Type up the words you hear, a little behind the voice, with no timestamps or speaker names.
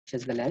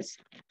as well as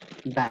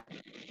bank.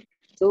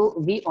 So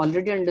we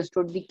already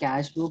understood the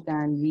cash book,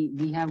 and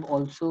we have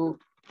also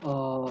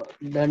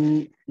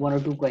done one or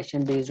two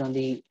questions based on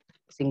the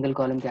single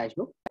column cash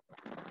book.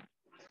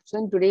 So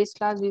in today's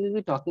class, we will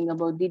be talking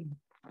about the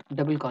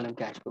double column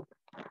cash book.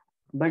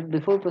 But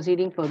before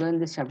proceeding further in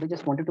this chapter,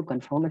 just wanted to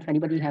confirm if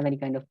anybody have any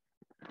kind of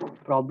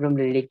problem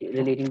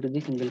relating to the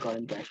single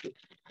column cash book.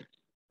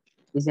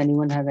 Does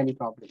anyone have any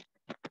problem?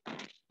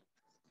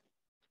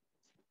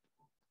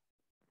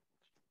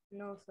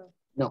 No, sir.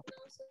 No.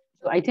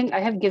 So I think I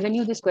have given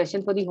you this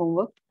question for the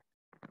homework,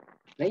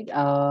 right?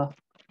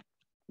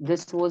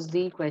 This was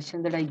the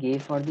question that I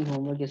gave for the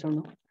homework, yes or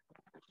no?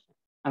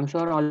 I'm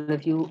sure all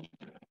of you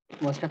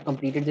must have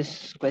completed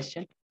this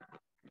question.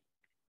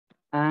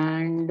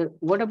 And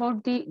what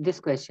about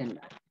this question?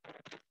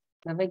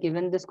 Have I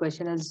given this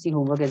question as the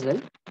homework as well?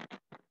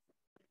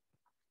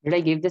 Did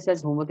I give this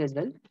as homework as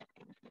well?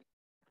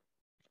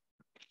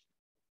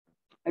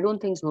 I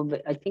don't think so,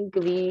 but I think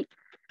we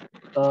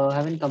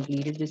haven't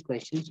completed this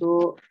question.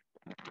 So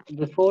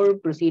before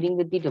proceeding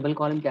with the double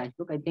column cash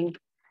book, I think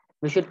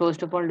we should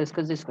first of all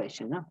discuss this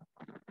question. No?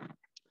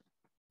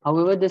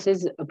 However, this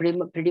is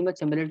pretty much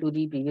similar to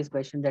the previous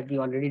question that we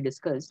already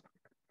discussed,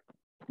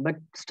 but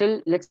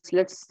still let's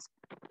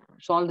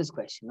solve this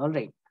question. All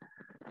right.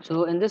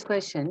 So in this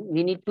question,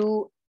 we need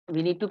to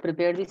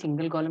prepare the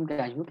single column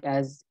cash book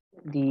as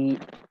the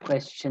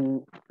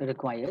question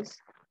requires.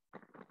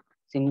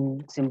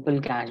 Simple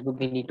cash book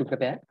we need to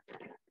prepare.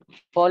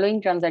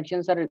 Following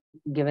transactions are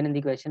given in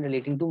the question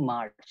relating to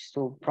March.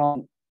 So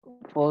from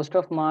 1st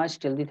of March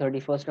till the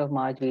 31st of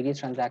March, various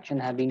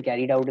transactions have been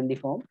carried out in the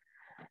firm.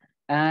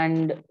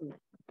 And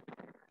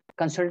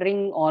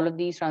considering all of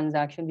these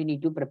transactions, we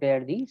need to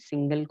prepare the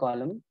single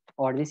column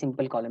or the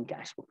simple column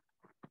cash book.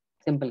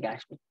 Simple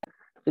cash book.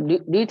 So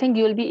do you think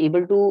you will be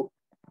able to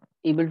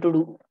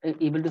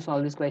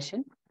solve this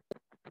question?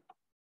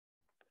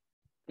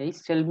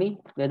 Guys, tell me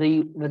whether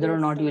Yes, or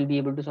not sir. you will be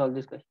able to solve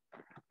this question.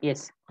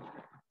 Yes.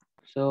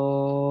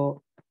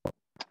 So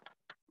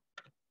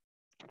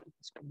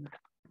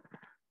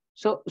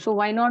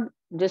why not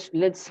just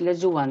let's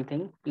do one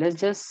thing. Let's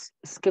just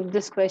skip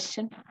this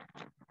question.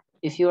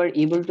 If you are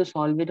able to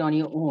solve it on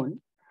your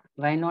own,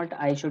 why not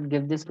I should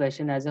give this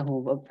question as a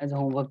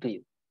homework to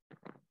you.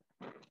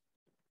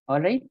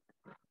 All right.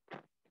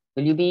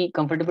 Will you be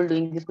comfortable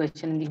doing this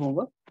question in the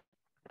homework?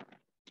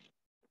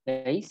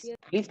 Guys, Yes.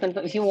 please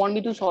confirm. If you want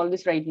me to solve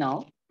this right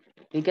now,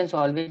 we can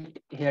solve it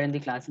here in the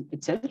class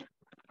itself.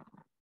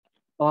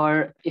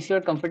 Or if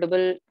you're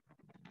comfortable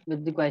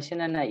with the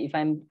question and if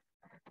I'm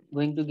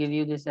going to give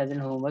you this as a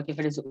homework, if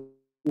it is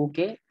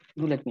okay,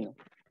 do let me know.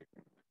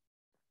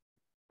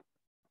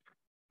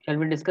 Shall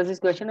we discuss this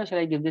question or shall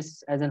I give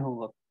this as a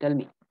homework? Tell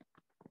me.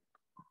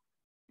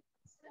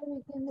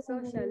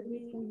 So shall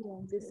we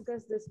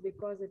discuss this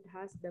because it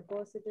has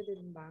deposited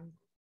in bank?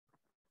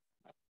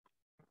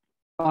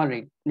 All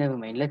right, never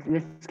mind.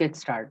 Let's get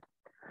started.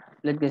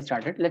 Let's get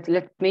started.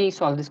 Let me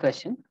solve this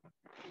question.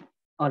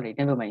 All right,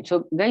 never mind.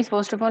 So guys,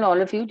 first of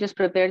all of you just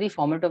prepare the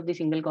format of the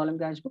single column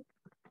cash book.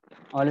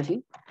 All of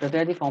you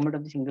prepare the format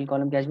of the single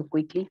column cash book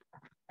quickly.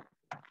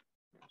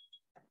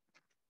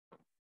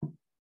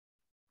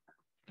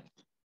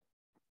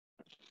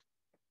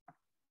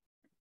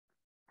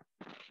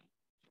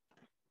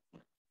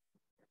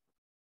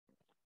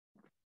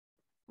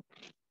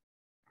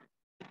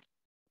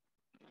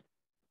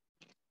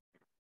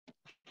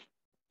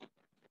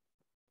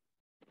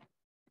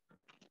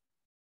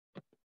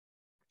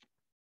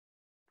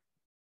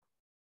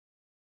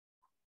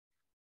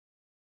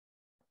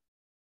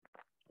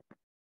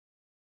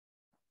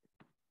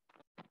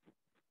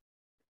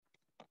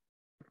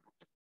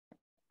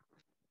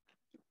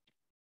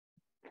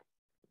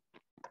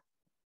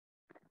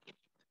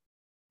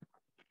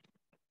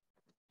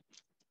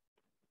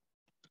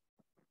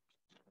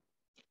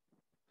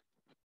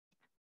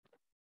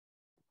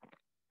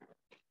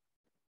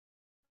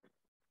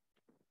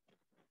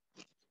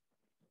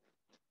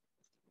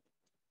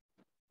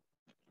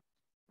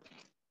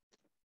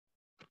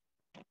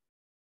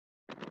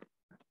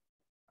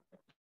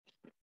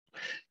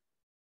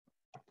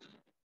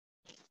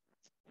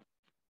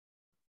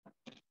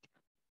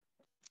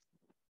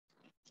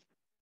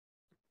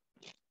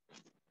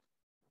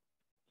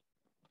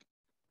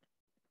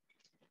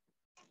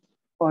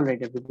 All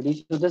right,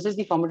 everybody. So this is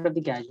the format of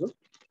the cash book.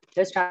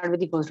 Let's start with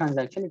the first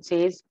transaction. It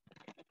says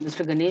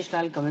Mr. Ganesh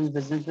Lal commenced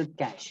business with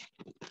cash.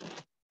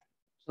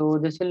 So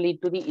this will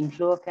lead to the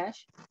inflow of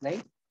cash,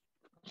 right?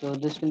 So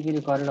this will be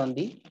recorded on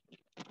the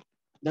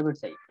debit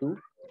side to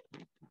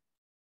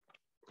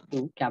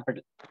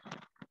capital.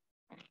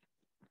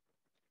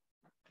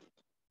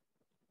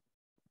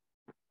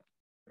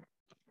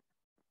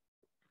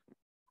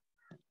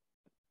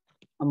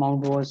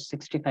 Amount was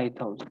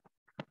 65,000.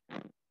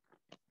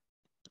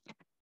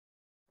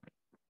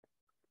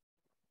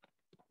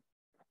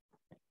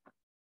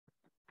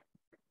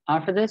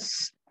 After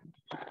this,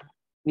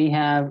 we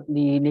have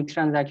the next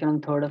transaction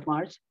on 3rd of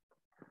March.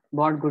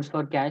 Bought goods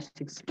for cash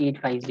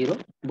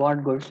 6850.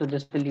 Bought goods, so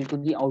this will lead to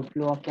the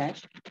outflow of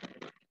cash.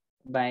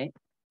 by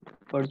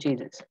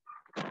purchases.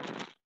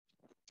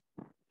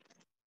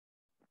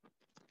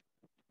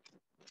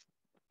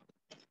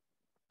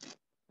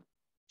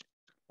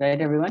 Right,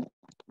 everyone?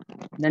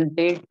 Then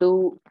paid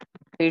to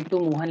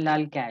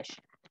Mohanlal cash.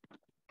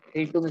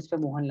 Paid to Mr.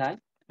 Mohanlal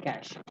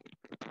cash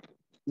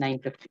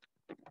 950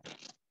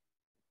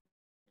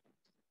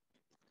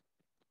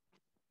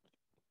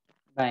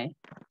 by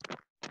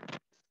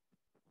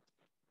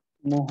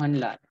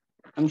Mohanlal.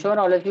 I'm sure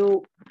all of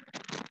you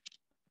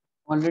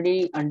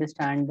already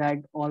understand that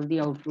all the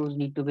outflows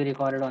need to be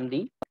recorded on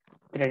the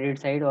credit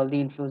side, all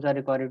the inflows are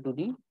recorded to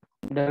the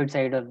debit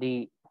side of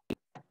the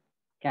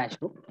cash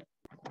book.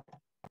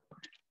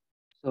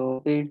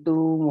 So paid to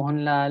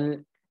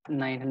Mohanlal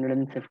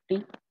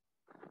 950.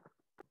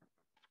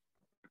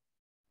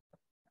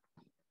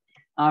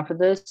 After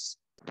this,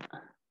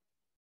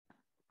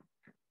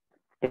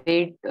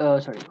 paid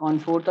on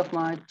 4th of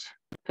March,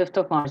 5th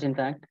of March, in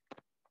fact,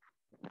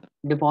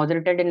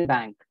 deposited in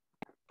bank.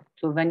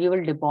 So when you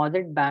will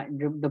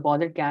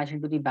deposit cash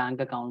into the bank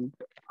account,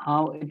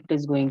 how it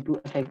is going to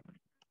affect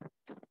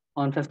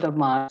on 5th of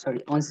March,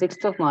 on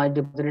 6th of March,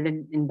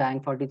 deposited in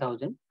bank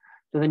 40,000.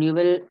 So when you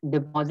will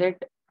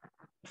deposit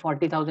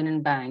 40,000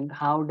 in bank,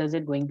 how does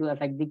it going to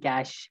affect the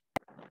cash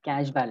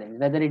balance?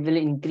 Whether it will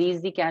increase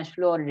the cash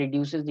flow or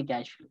reduces the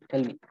cash flow?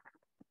 Tell me.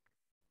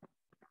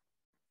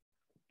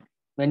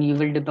 When you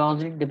will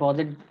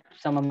deposit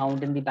some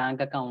amount in the bank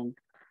account,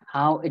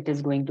 how it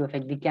is going to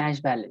affect the cash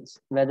balance?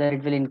 Whether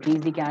it will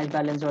increase the cash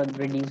balance or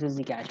reduces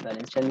the cash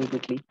balance? Tell me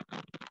quickly.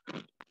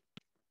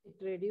 It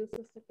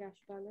reduces the cash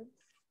balance.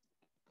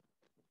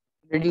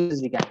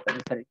 Reduces the cash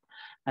balance, correct.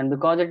 And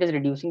because it is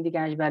reducing the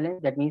cash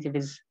balance, that means it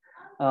is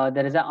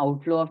there is an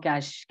outflow of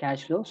cash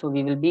flow. So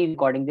we will be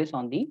recording this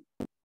on the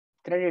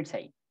credit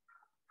side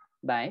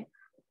by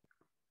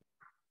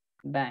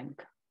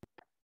bank.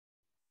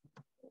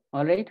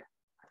 All right.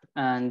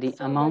 And the So,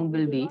 but amount we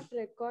will do be, not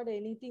record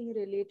anything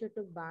related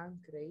to bank,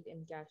 right,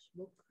 in cash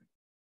book?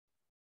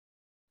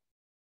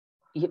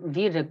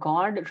 we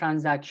record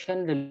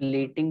transaction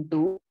relating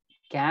to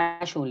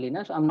cash only.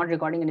 Na? So I'm not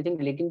recording anything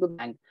relating to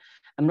bank.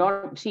 I'm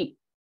not, see,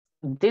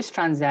 this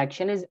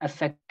transaction is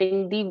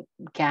affecting the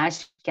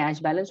cash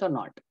balance or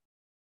not?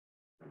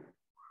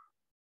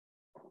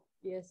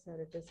 Yes, sir,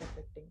 it is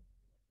affecting.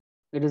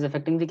 It is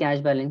affecting the cash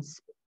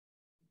balance.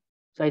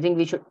 So I think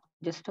we should,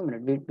 just a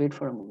minute, wait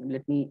for a moment.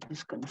 Let me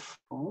just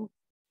confirm.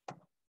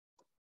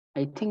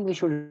 I think we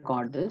should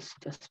record this.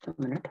 Just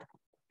a minute.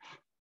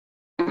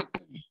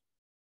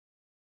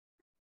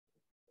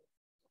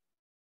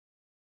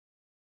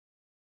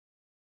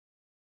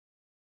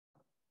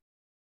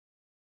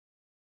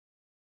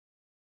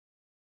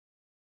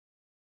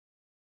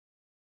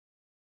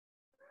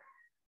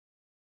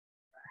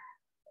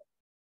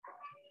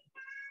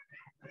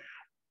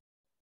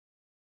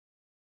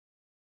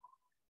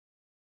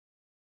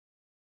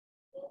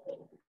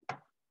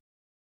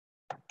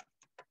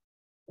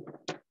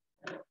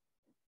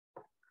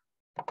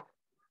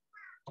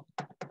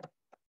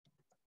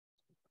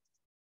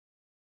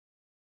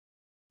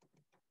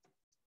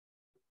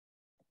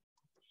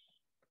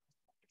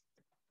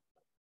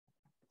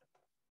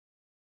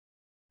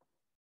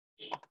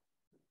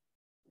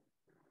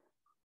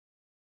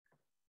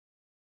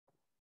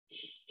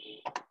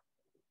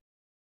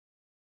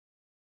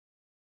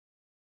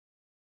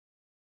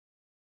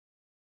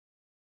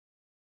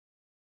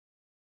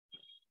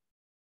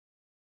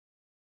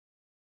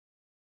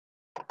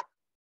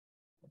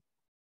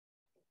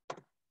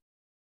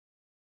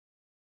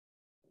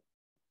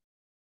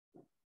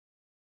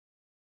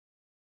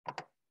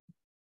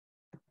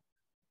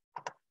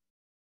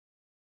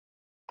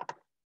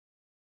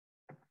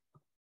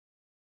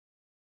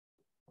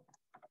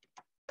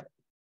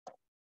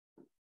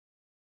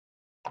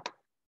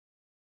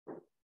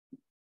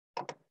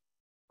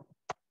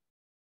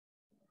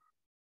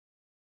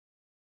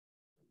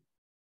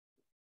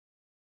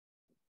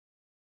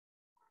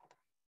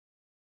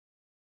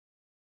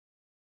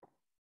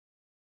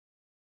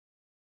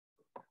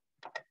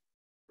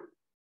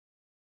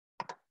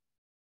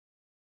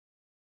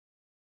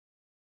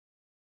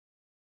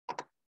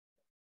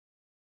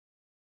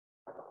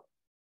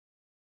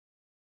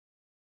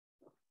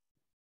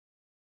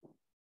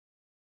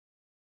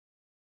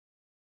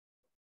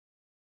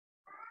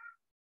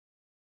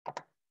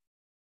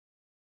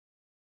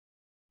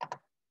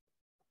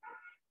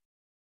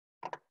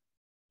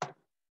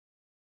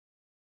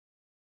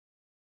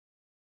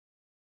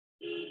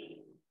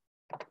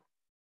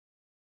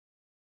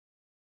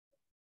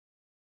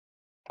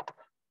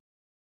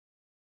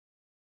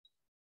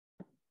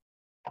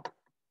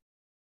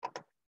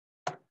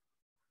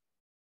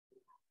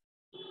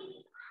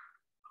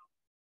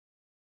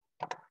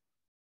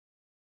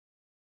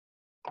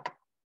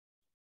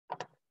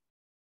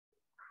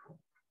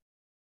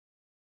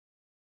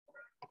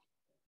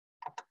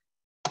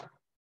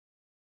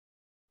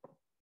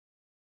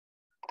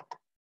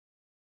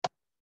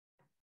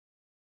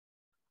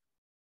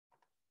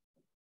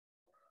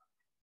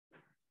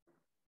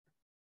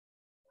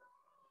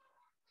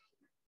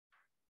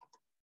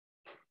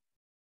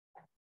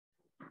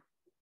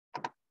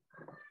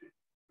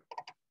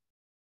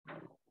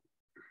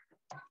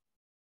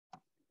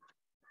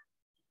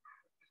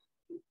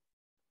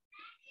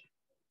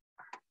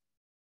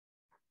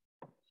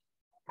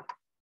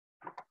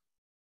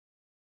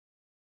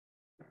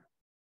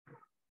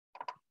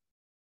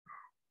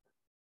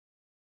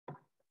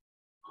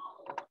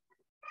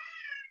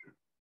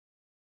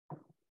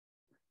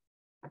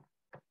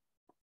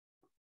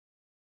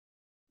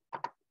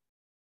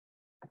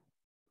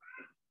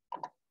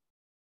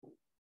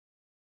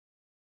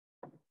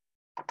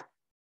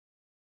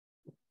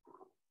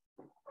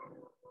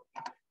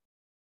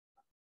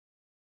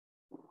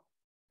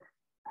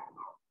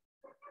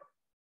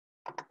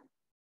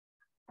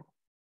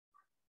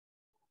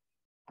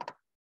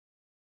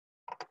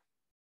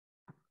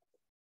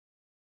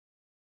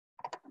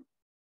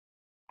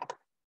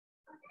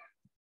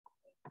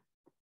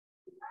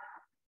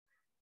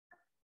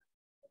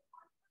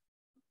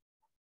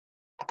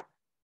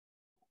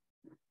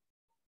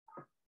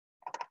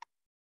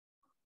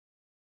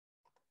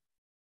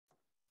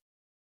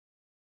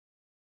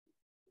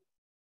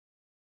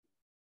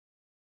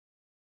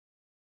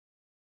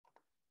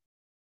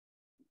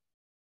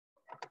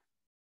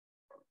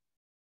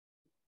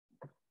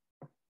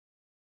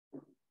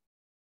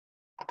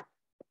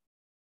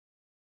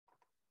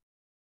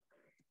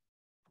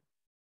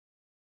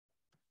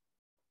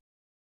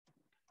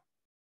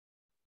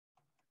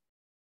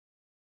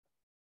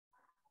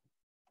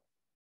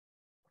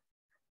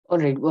 All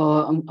right.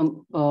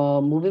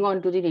 Moving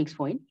on to the next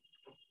point.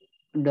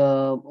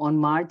 On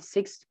March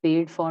 6th,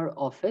 paid for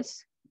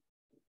office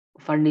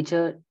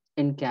furniture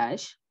in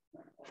cash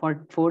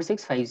for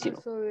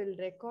 4650. So we'll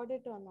record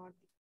it or not?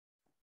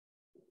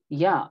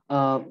 Yeah.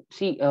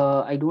 See,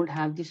 I don't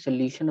have the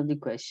solution of the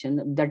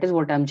question. That is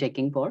what I'm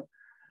checking for.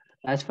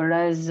 As far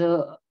as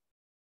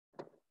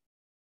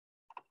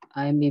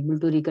I'm able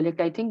to recollect,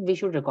 I think we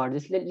should record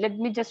this. Let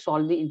me just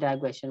solve the entire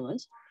question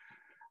once.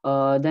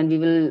 Then we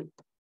will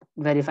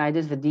verify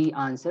this with the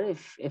answer.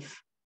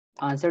 If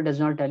answer does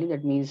not tally,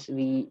 that means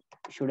we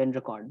shouldn't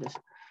record this.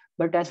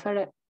 But as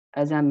far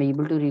as I'm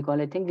able to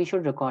recall, I think we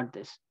should record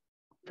this.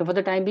 So for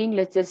the time being,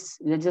 let's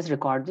just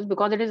record this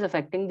because it is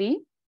affecting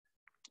the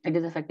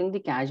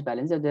cash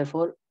balance, and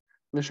therefore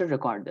we should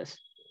record this.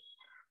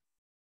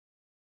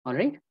 All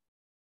right.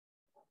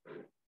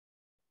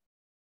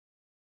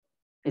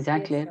 Is that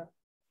Yes, clear? sir.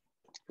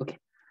 Okay.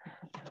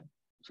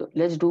 So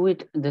let's do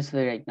it this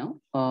way right now.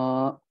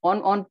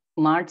 On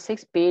March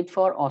 6, paid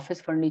for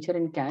office furniture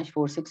in cash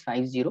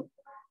 4650.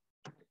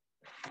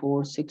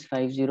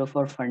 4650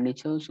 for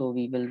furniture. So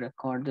we will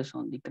record this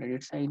on the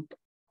credit side.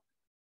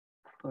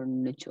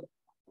 Furniture.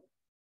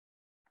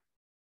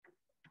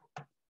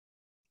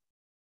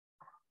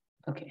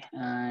 Okay,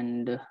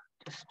 and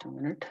just a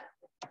minute.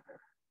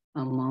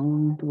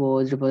 Amount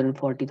was reported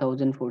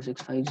 40,000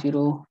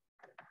 4650.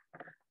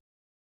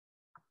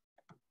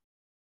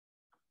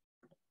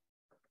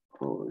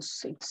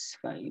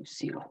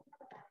 4650.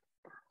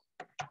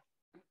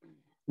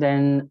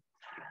 Then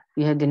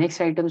we have the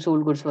next item,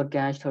 sold goods for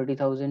cash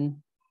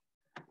 30,000.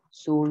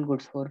 Sold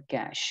goods for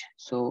cash.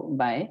 So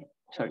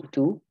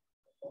to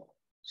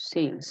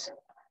sales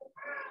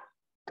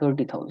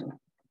 30,000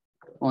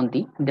 on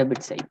the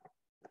debit side.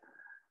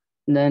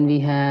 Then we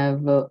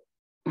have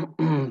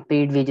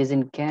paid wages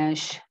in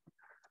cash.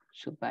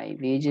 So by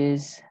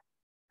wages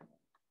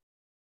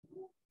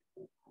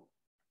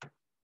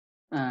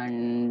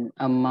and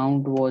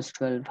amount was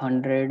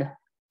 1200.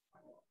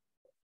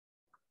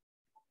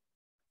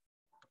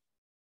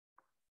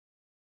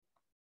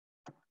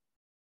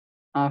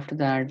 After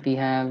that we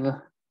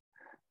have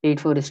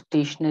paid for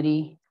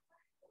stationery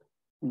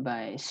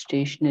by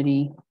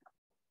stationery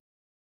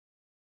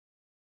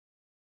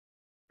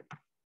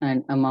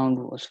and amount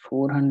was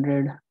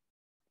 400.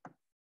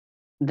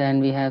 Then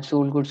we have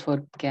sold goods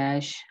for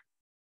cash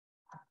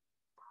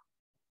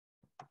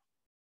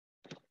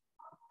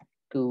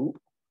to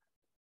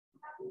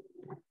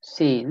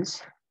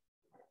sales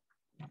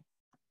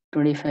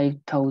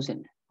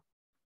 25,000.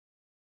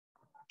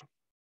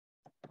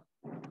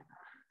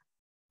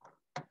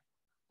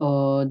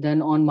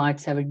 Then on March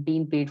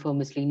 17, paid for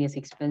miscellaneous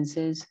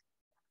expenses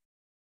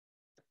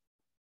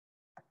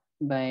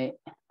by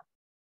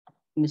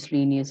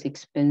miscellaneous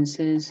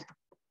expenses.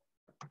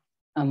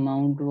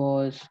 Amount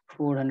was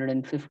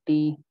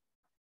 450.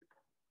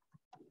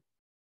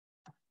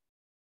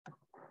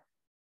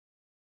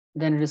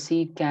 Then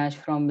received cash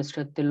from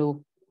Mr.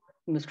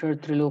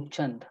 Trilok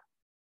Chand.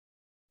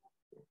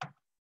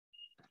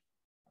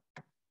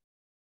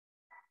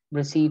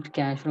 Received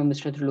cash from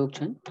Mr. Trilok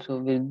Chand. So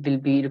we'll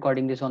be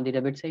recording this on the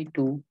debit side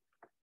to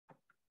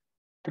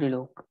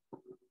Trilok.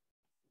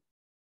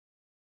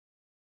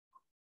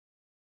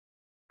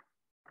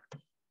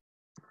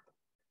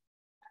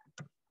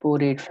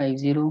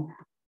 4850.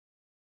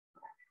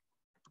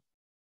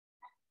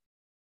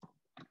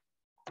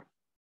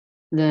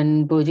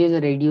 Then purchase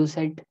a radio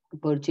set.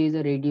 Purchase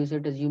a radio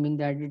set, assuming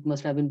that it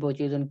must have been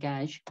purchased on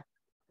cash.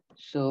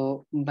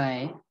 So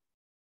by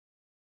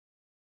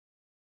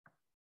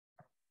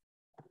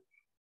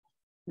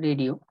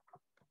radio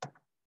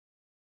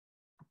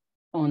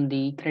on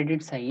the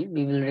credit side,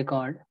 we will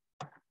record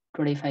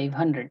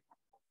 2500.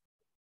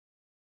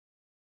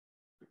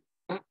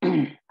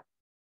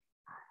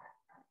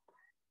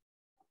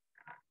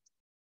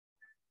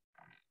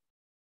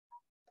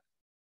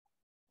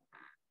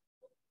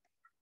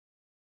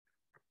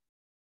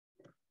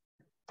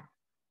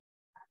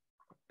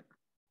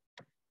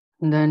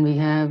 Then we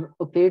have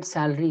a paid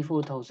salary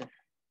 4,000.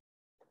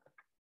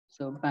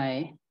 So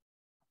by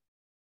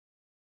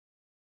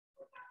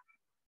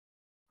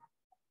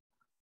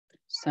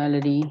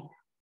salary,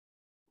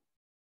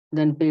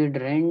 then paid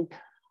rent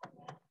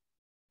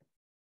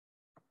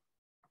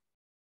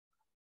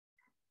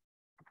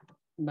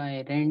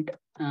by rent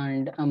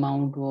and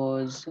amount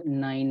was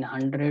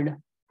 900.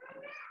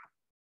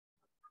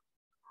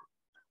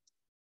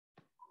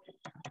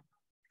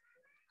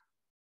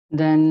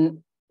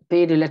 Then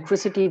paid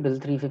electricity bill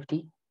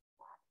 350.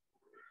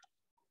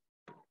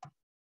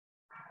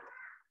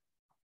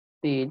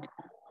 Paid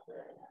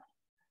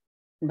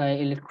by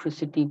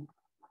electricity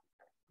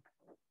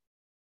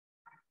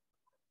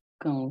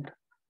count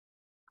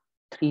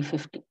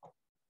 350.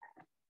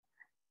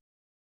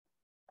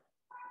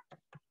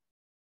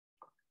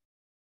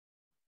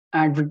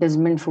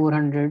 Advertisement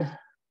 400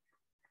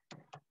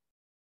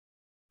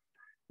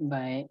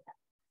 by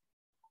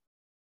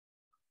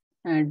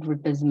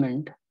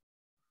advertisement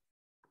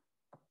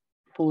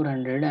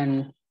 400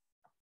 and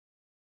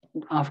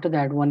After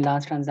that, one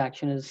last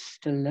transaction is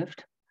still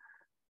left.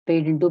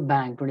 Paid into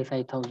bank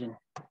 25,000.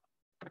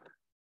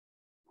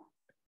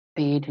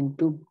 Paid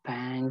into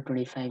bank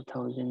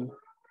 25,000.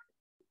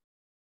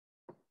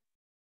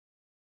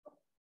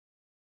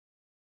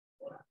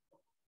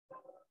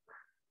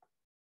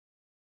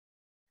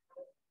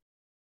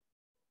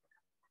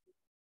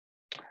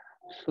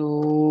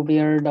 So we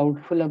are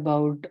doubtful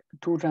about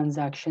two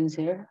transactions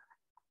here.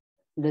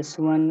 This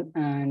one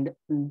and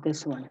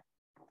this one.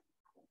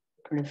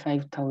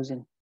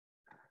 25,000.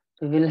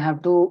 So we'll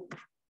have to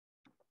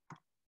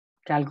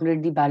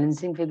calculate the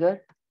balancing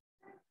figure,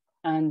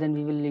 and then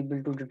we will be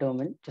able to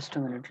determine. Just a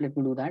minute, let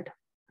me do that.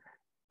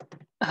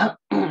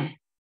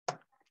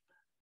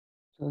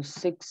 So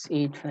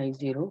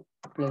 6850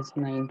 plus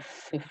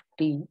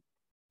 950.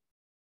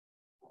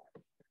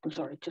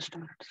 Sorry, just a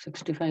minute.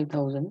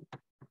 65,000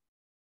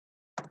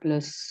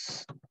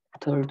 plus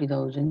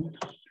 30,000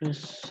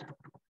 plus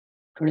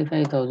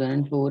 25,000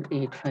 and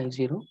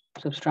 4850.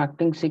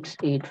 Subtracting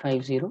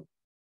 6850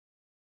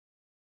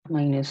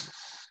 minus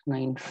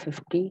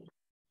 950,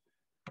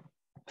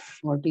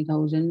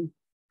 40,000.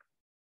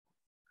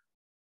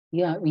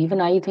 Yeah, even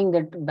I think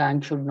that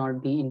bank should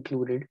not be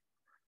included.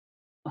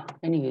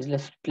 Anyways,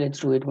 let's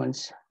do it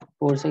once.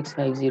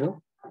 4650,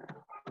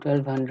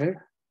 1200,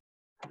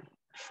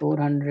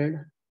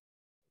 400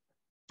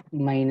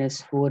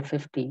 minus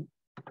 450,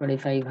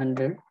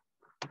 2500,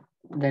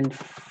 then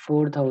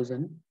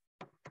 4000,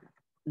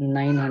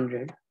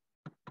 900,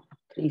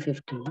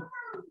 350,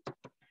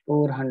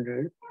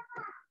 400,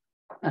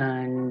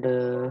 and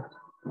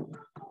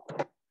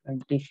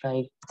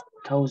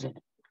 25,000.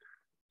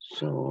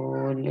 So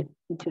let me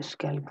just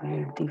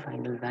calculate the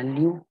final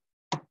value.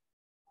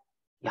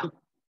 Yeah,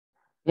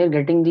 we are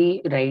getting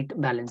the right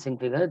balancing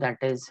figure,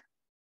 that is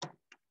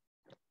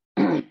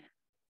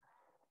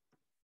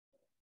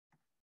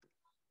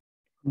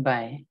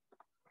by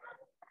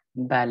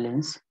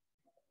balance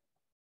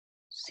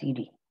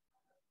CD.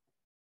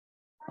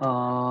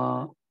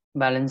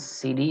 Balance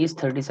CD is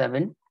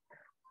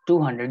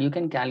 37,200. You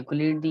can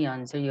calculate the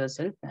answer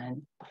yourself,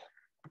 and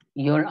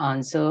your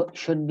answer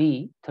should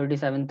be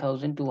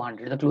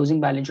 37,200. The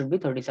closing balance should be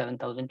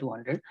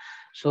 37,200.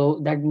 So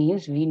that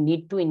means we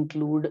need to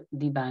include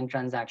the bank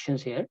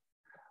transactions here,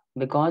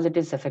 because it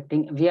is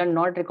affecting. We are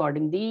not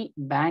recording the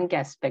bank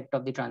aspect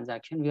of the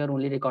transaction. We are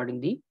only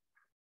recording the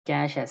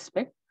cash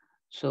aspect.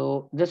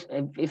 So this,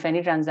 if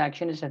any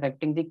transaction is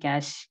affecting the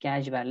cash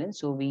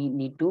balance, so we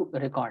need to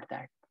record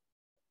that.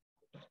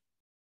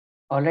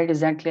 All right,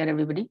 is that clear,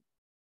 everybody?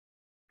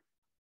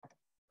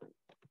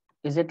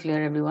 Is it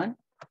clear, everyone?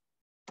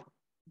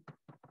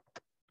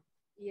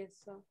 Yes,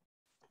 sir.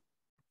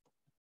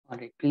 All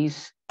right,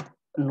 please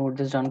note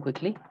this down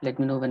quickly. Let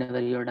me know whenever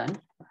you're done.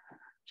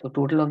 So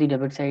total of the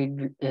debit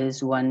side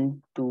is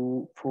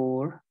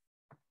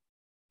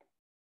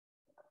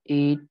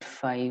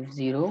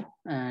 124,850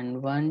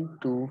 and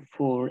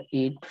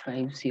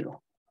 124,850.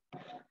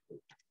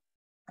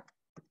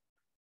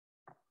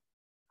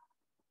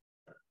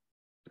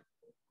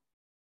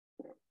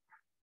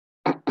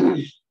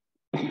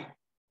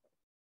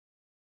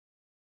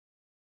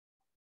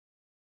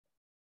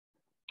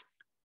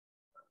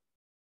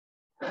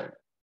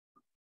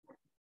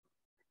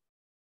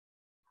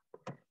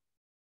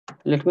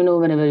 Let me know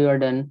whenever you are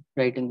done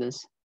writing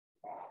this.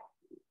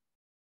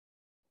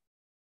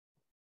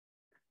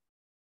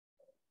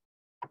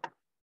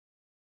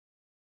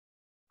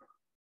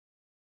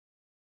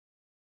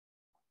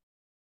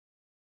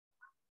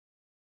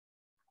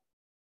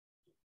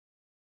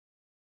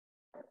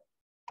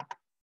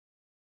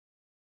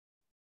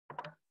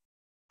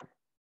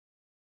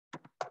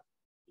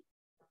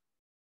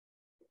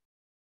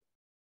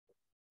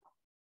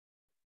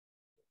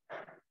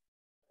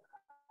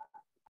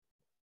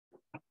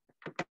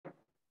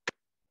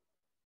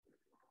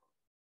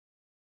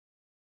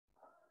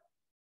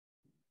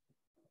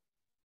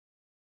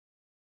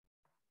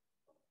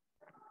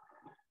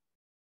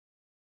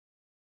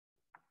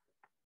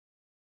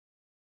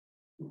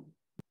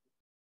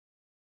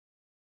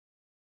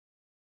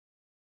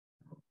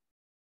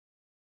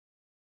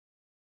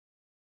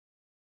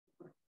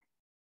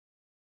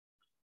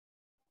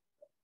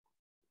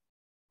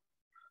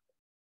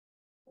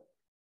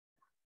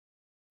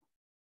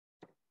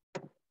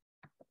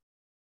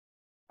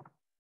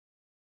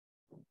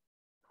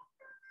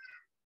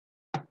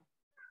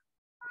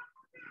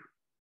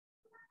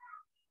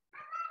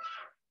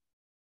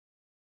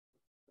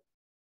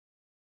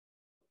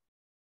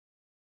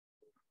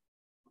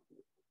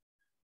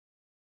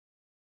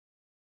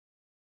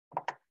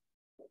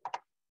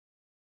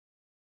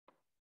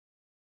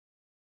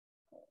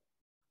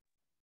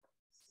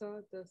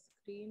 Sir, the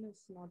screen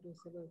is not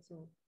visible,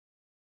 so.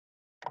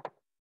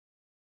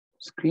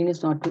 Screen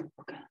is not,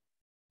 okay.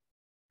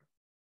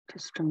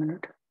 Just a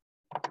minute.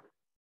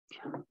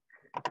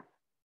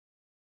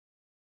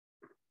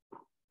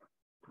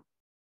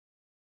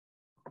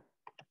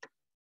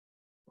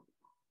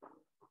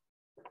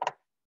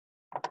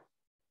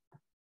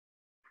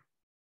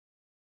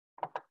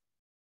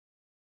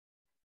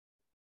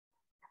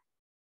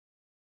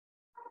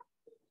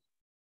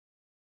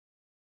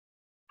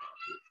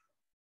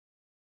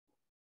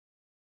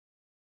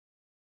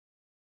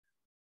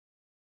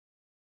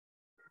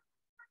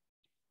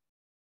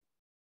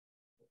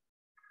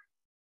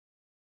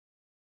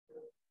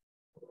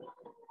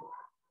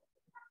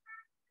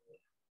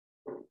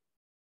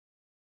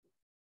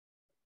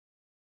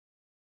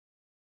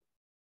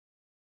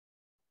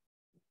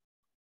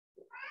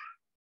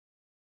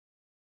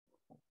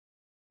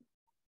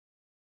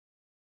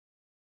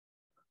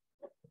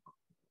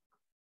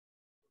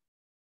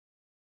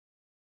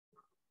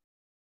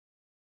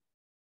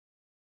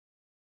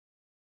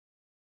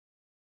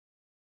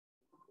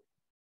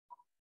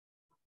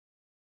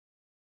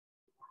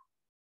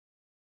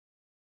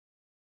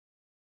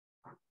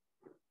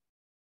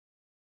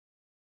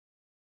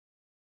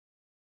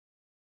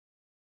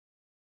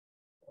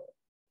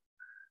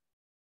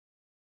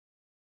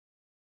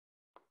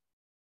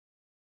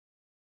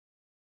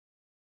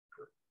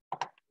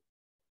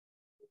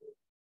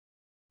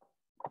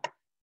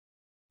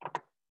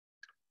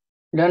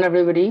 Done,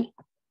 everybody?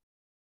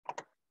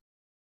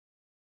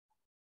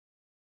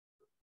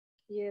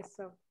 Yes,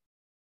 sir.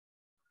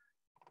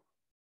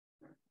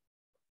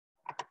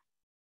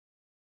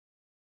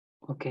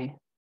 Okay.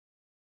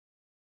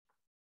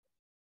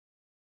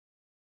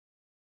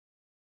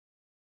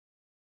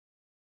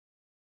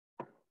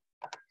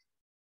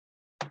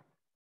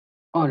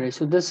 All right.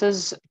 So this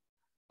is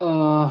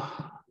all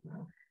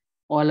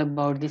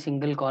about the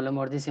single column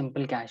or the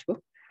simple cash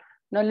book.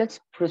 Now let's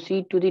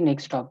proceed to the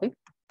next topic.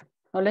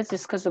 Now let's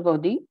discuss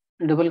about the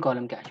double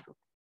column cash book.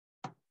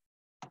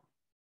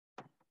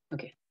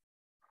 Okay.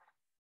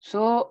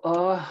 So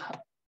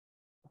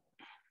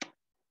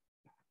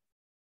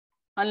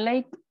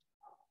unlike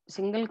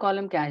single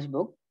column cash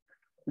book,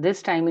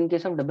 this time in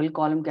case of double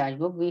column cash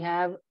book, we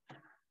have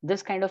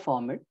this kind of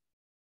format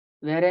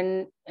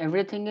wherein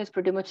everything is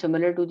pretty much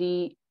similar to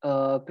the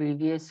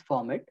previous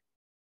format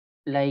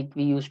like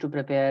we used to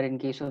prepare in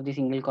case of the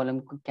single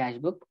column cash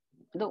book.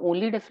 The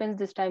only difference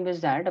this time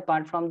is that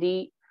apart from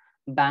the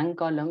bank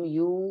column,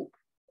 you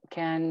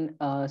can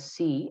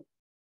see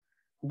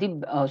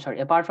the sorry,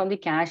 apart from the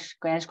cash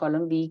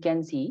column, we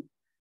can see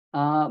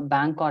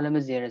bank column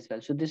is there as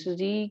well. So this is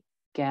the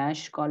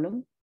cash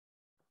column,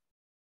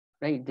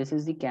 right? This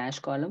is the cash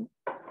column.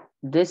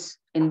 This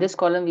in this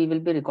column we will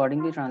be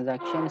recording the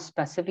transaction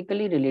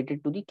specifically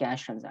related to the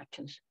cash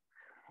transactions,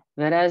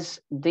 whereas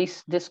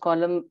this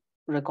column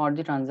record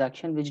the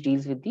transaction which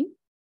deals with the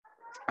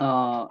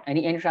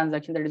any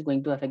transaction that is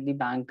going to affect the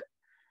bank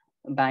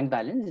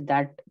balance.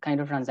 That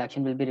kind of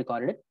transaction will be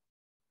recorded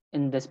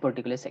in this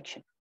particular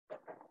section.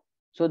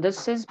 So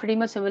this is pretty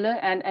much similar,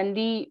 and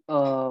the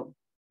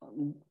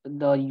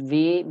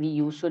way we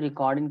used to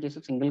record in case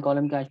of single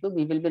column cash book,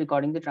 we will be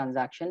recording the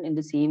transaction in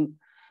the same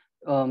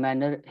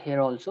manner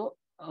here also.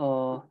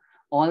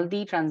 All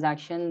the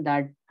transaction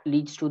that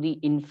leads to the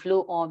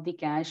inflow of the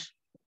cash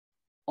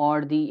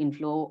or the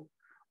inflow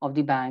of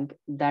the bank,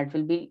 that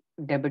will be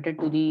debited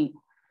to the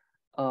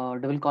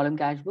double column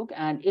cash book.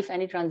 And if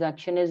any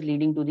transaction is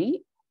leading to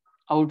the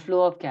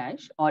outflow of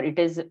cash or it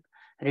is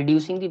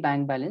reducing the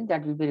bank balance,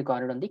 that will be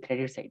recorded on the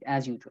credit side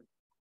as usual.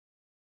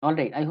 All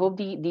right, I hope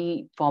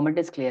the format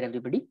is clear,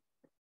 everybody.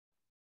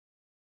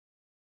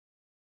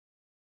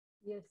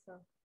 Yes, sir.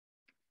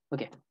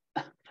 Okay.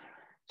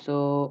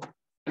 So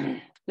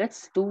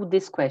let's do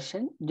this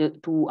question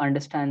to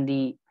understand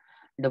the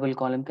double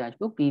column cash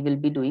book. We will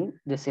be doing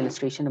this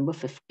illustration number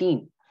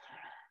 15.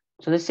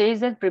 So this says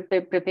that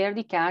prepare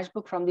the cash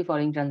book from the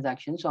following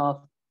transactions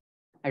of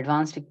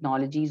advanced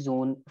technology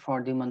zone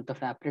for the month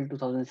of April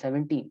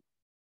 2017.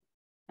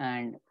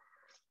 And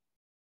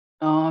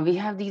we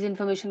have these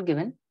information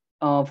given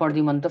for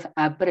the month of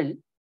April.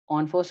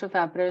 On 1st of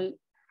April,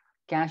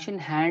 cash in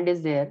hand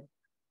is there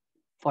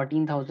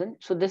 14,000.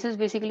 So this is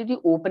basically the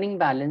opening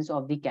balance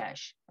of the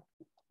cash.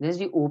 This is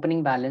the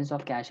opening balance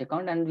of cash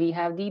account, and we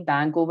have the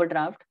bank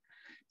overdraft.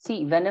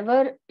 See,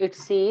 whenever it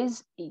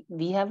says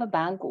we have a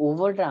bank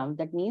overdraft,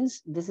 that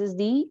means this is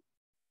the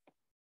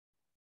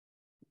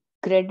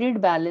credit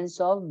balance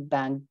of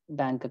bank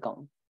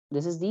account.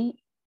 This is the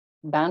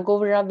bank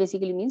overdraft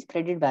basically means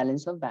credit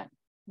balance of bank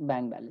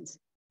balance.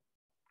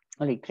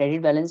 All right,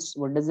 credit balance.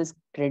 What does this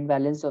credit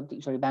balance of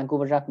the bank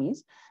overdraft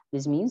means?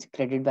 This means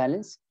credit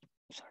balance.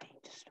 Sorry,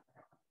 just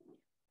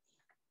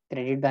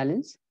credit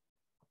balance.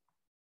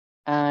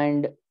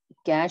 And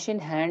cash in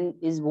hand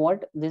is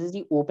what? This is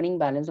the opening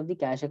balance of the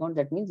cash account.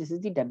 That means this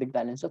is the debit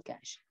balance of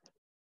cash.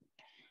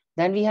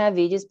 Then we have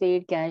wages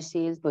paid, cash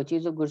sales,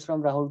 purchase of goods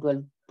from Rahul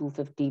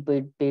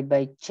 12,250 paid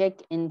by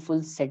check in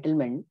full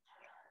settlement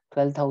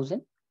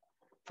 12,000.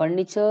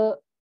 Furniture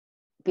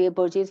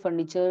purchase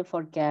furniture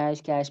for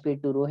cash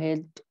paid to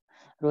Rohit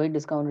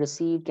discount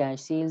received,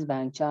 cash sales,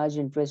 bank charge,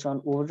 interest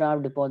on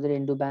overdraft, deposit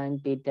into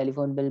bank, paid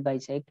telephone bill by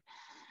check,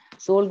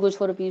 sold goods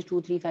for rupees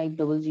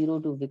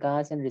 23500 to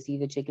Vikas and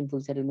received a check in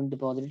full settlement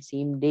deposited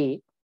same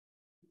day,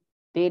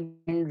 paid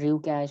rent, drew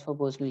cash for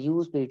personal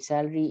use, paid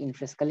salary,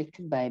 interest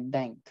collected by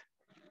bank.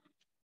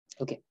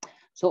 Okay,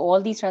 so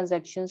all these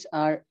transactions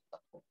are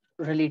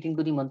relating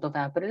to the month of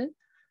April.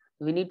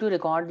 We need to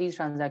record these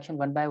transactions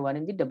one by one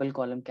in the double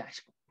column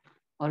cash.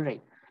 All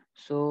right,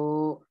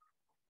 so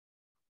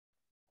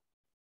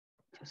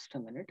just a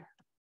minute.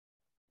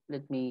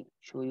 Let me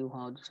show you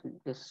how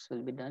this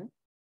will be done.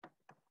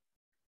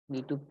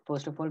 Need to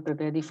first of all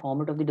prepare the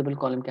format of the double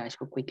column cash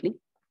book quickly.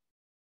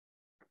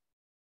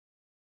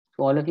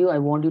 So all of you, I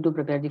want you to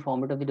prepare the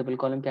format of the double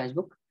column cash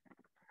book,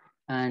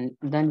 and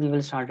then we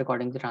will start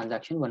recording the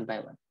transaction one by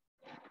one.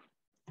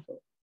 So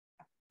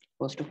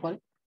first of all,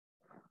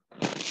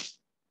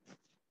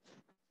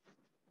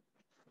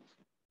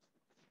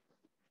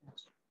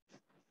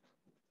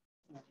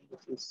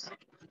 this is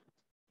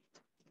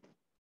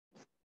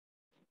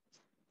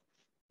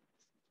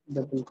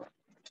double column.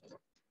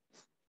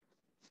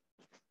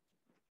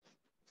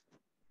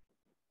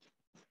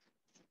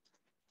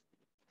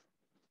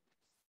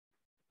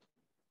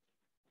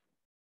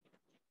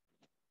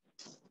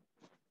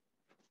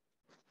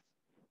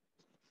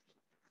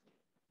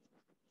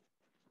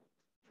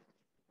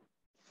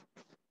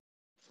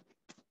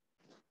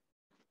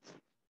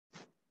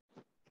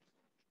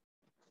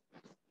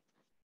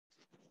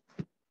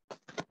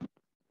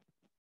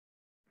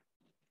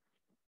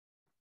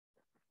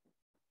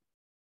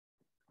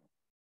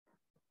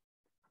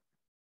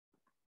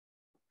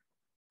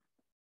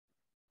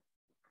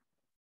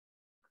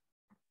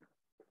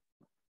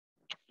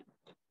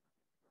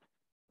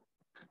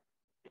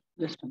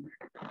 Just a minute.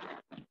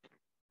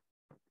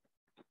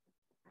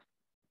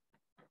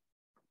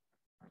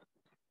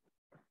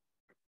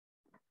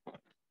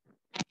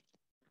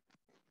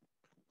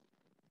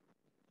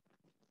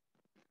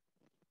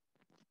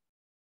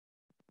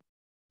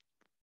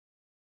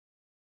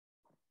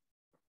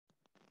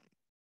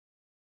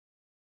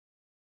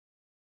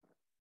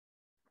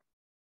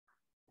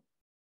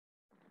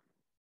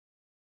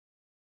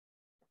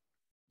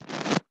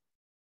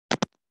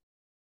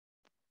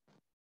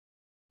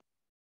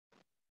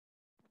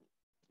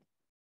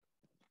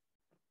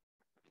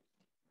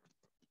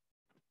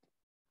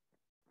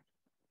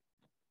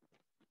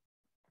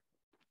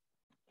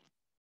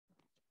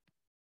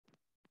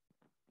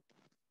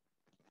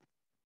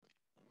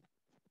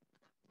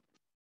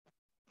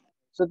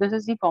 So this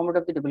is the format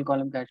of the double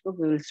column cash book.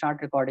 We will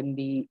start recording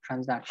the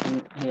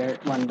transaction here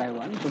one by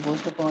one. So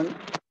first of all,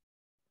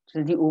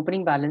 so the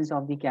opening balance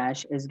of the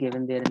cash is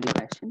given there in the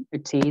question.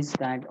 It says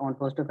that on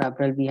 1st of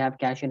April, we have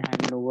cash in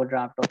hand and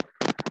overdraft of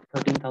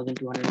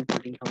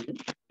 13,214,000.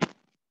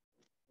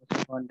 First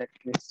of all,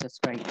 let's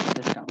just write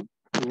this down.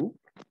 Two.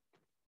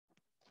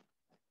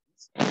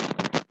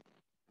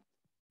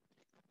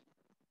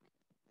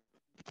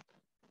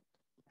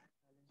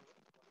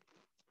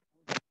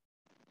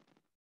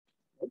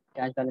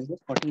 Cash balance is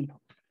 14,000.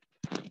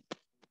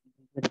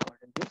 We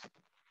recorded this.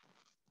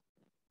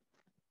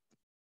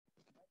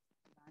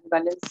 Bank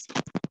balance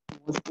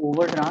was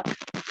overdraft.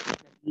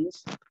 That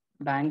means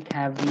bank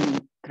have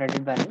the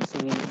credit balance. So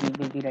we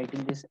will be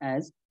writing this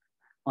as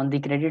on the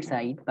credit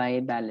side by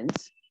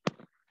balance.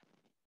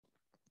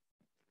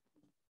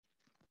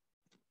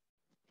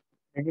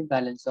 Credit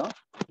balance of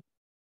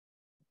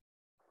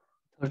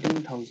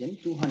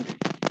 13,200.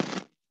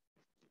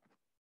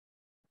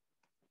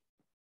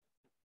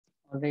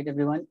 All right,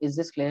 everyone. Is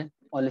this clear?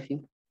 All of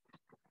you?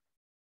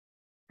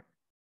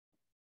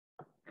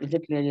 Is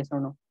it clear? Yes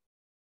or no?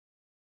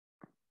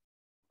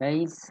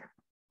 Guys,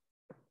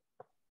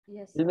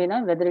 Yes, tell sir. me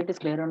now whether it is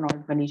clear or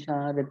not.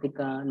 Manisha,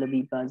 Ritika,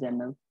 Labiba,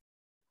 Zainab.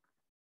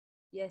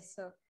 Yes,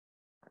 sir.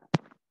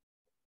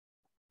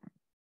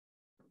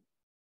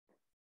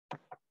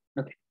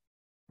 Okay.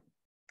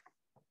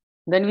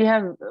 Then we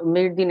have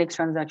made the next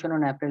transaction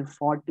on April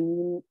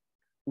 14,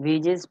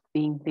 wages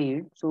being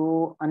paid.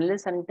 So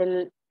unless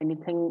until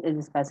anything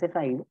is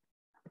specified,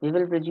 we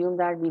will presume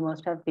that we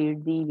must have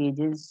paid the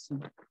wages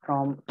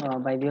from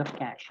by way of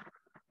cash.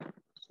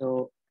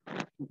 So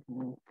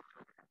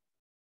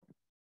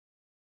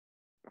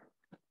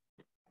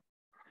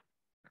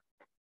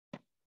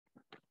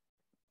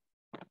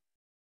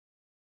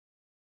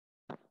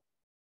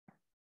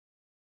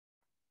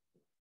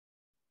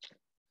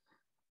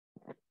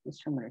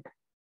just a minute.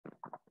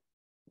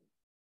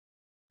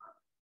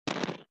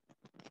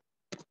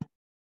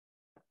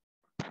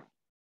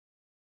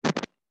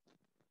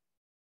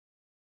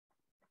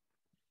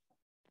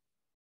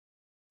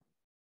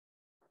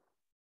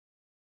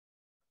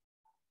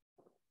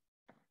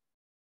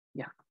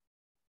 Yeah.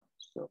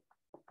 So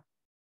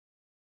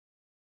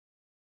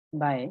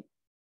by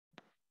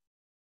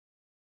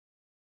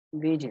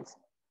wages.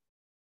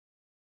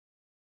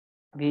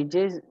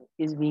 Wages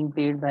is being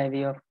paid by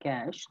way of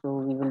cash. So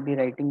we will be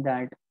writing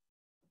that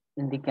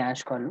in the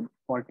cash column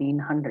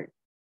 1400.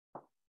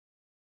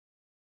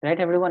 Right,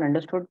 everyone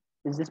understood?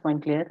 Is this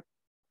point clear?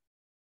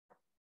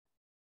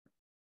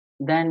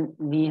 Then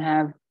we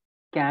have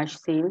cash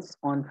sales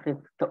on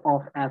 5th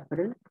of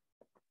April,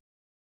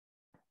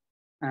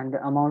 and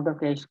the amount of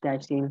cash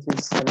sales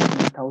is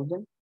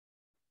 17,000.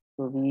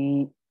 So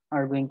we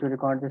are going to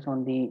record this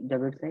on the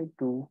debit side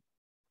to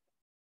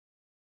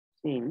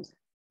sales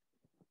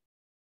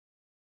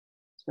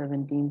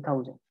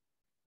 17,000.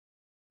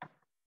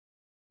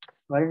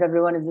 Got it,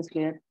 everyone? Is this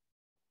clear?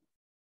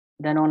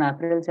 Then on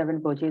April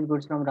 7, purchase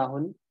goods from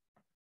Rahul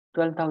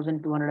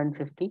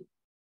 12,250,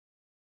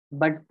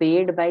 but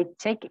paid by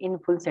check in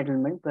full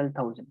settlement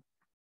 12,000.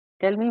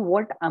 Tell me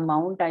what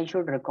amount I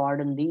should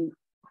record in the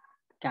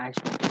cash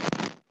book.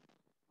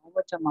 How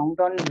much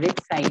amount on which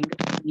side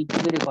need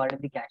to be recorded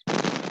in the cash book?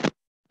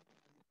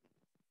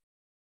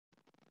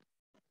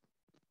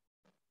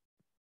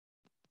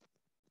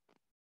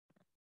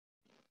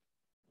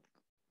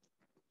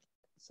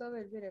 So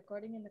we'll be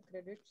recording in the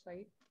credit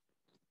side.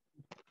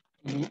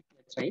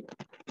 That's right.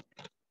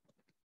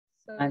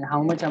 So And we'll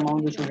how be much recording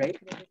amount we it should in the write?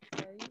 credit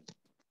side.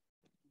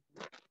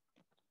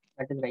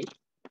 That is right.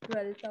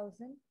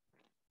 12,000.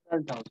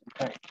 12,000.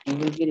 Correct. We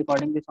will be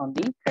recording this on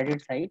the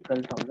credit side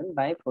 12,000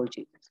 by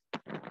purchases.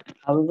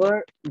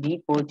 However,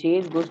 the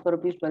purchase goes for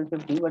rupees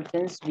 1250, but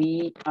since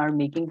we are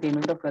making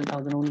payment of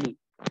 12,000 only,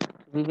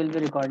 we will be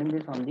recording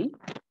this on the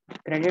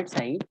credit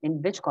side.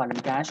 In which column?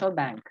 Cash or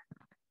bank?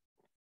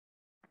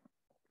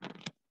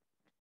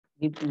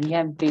 We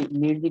have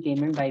made the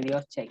payment by way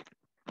of check.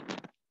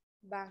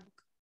 Bank.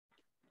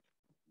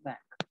 Bank.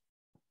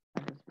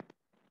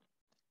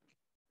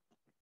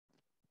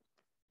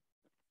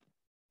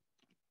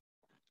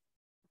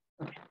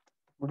 Okay.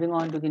 Moving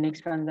on to the next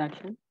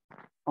transaction.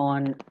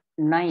 On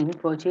 9,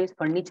 purchase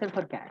furniture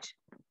for cash.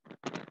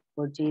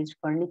 Purchase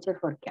furniture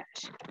for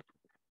cash.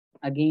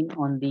 again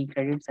on the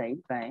credit side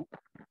by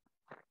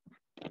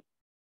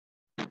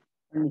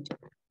furniture.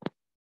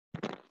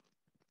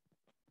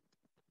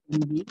 In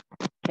the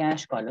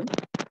cash column,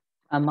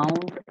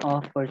 amount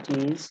of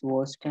purchase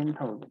was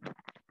 10,000.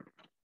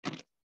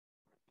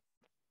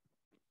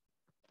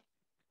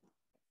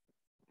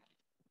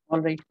 All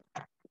right.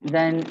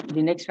 Then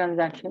the next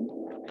transaction,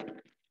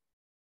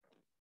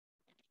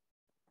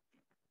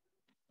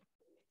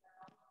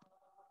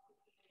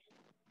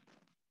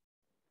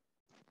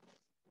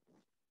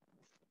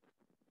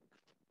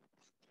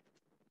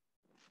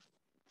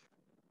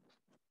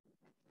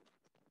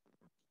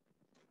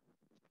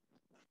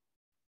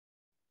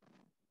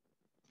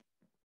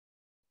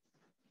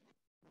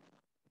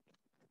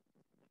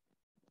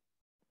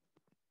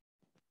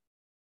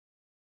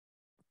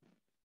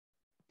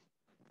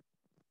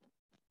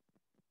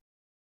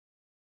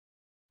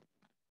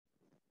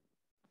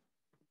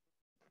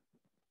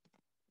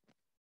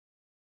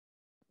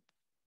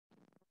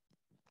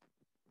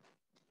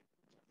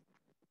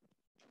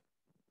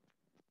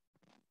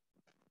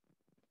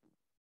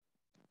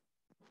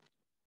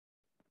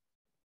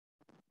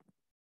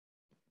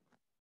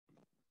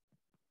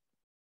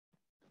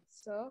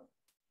 Sir,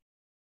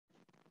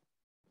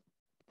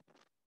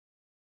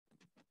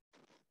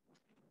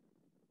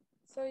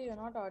 sir, you're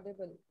not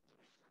audible.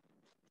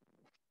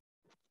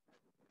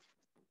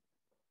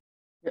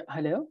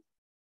 hello,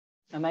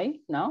 am I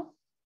now?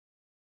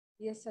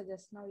 Yes, sir,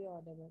 just now you're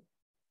audible.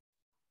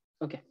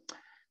 Okay.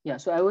 Yeah,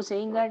 so I was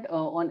saying that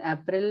on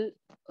April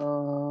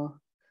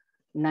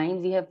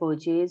 9, we have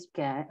purchased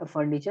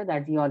furniture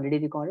that we already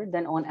recorded.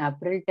 Then on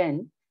April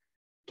 10,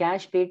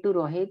 cash paid to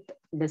Rohit,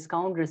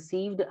 discount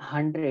received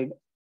 100,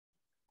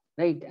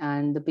 right?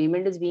 And the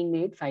payment is being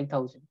made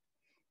 5,000.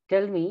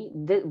 Tell me,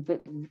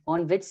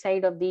 on which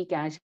side of the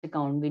cash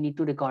account we need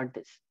to record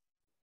this?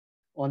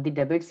 On the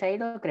debit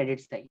side or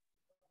credit side?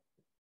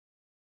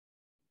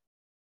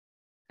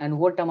 And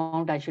what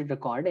amount I should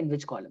record in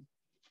which column?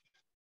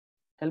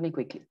 Tell me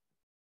quickly.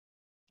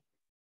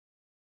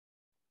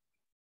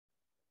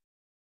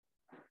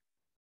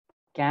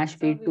 Cash Sir,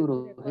 paid to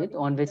we'll be Rohit,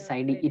 on recording which in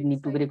side the it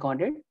need credit to be side.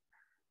 recorded,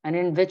 and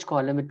in which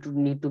column it would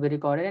need to be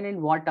recorded, and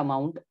in what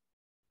amount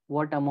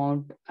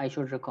I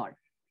should record.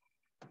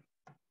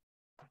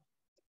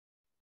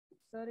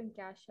 Sir, in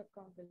cash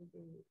account will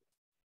be.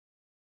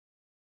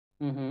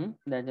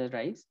 That is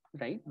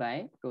right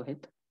by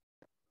Rohit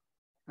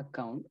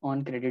account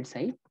on credit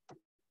side.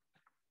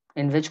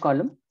 In which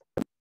column?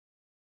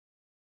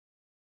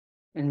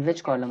 In Sir,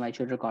 which column cash. I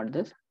should record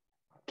this?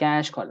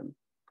 Cash column.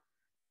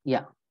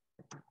 Yeah,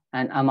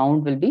 and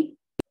amount will be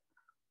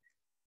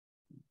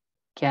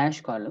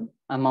cash column.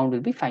 Amount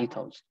will be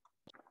 5,000.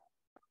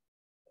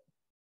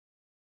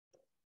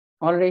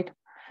 All right.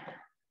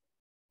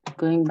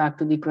 Going back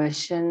to the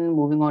question,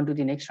 moving on to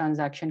the next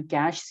transaction.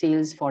 Cash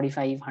sales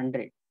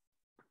 4,500.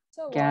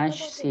 So what Cash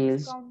about the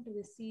sales. discount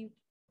received?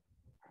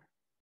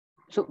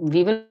 So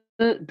we will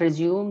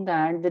presume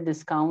that the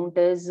discount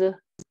is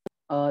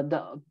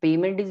the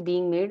payment is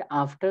being made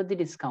after the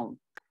discount.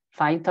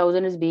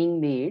 5,000 is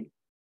being made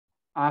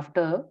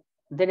after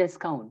the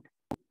discount.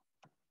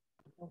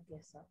 Okay,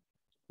 sir.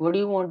 What do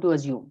you want to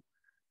assume?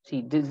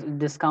 See, this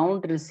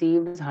discount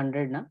received is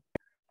 100 na,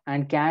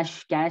 and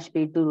cash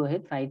paid to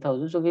Rohit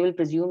 5,000. So we will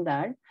presume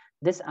that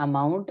this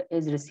amount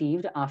is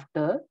received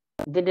after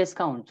the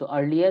discount. So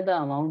earlier the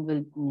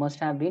amount must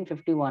have been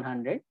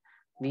 5,100.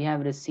 We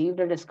have received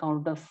a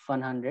discount of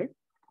 100,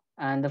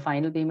 and the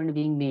final payment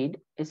being made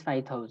is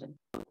 5,000.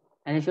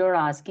 And if you're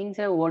asking,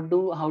 sir, how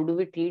do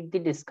we treat the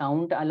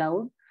discount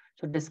allowed?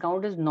 So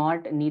discount is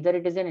not, neither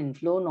it is an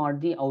inflow nor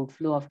the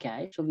outflow of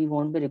cash. So we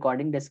won't be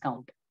recording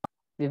discount.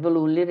 We will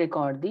only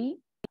record the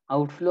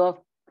outflow of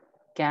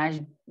cash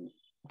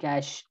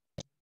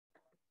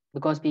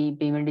because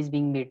payment is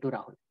being made to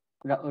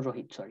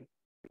Rohit. Sorry.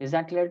 Is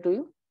that clear to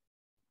you?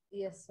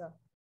 Yes, sir.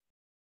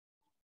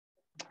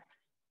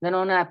 Then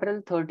on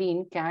April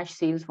 13, cash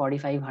sales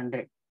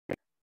 4,500.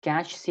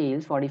 Cash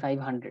sales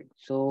 4,500.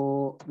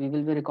 So we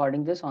will be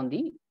recording this on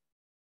the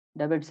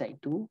debit side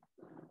to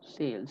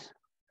sales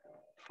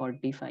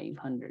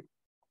 4,500.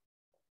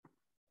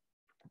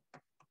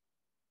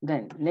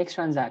 Then next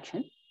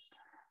transaction,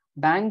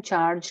 bank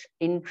charged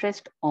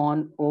interest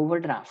on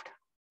overdraft.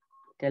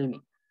 Tell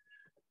me,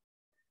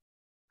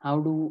 how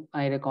do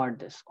I record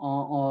this,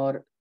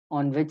 or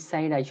on which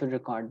side I should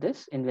record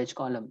this, in which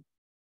column?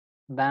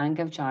 Bank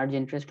have charged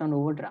interest on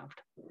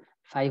overdraft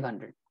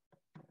 500.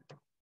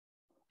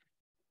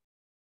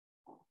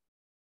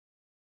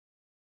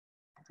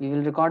 We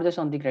will record this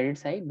on the credit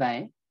side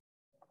by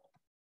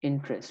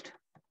interest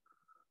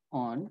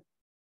on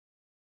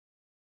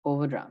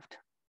overdraft.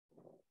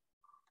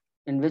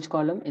 In which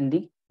column? In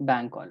the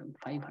bank column,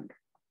 500.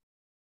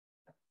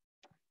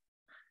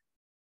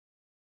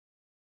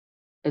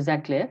 Is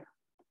that clear?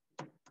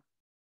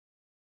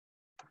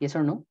 Yes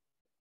or no?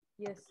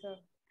 Yes, sir.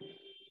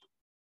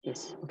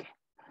 Yes. Okay.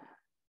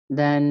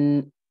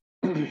 Then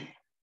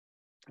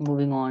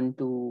moving on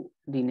to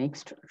the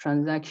next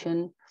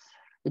transaction,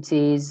 it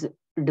says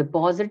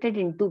deposited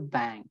into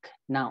bank.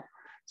 Now,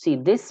 See,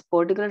 this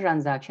particular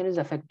transaction is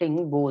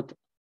affecting both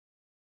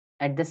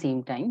at the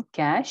same time,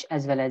 cash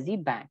as well as the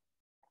bank.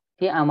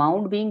 The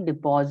amount being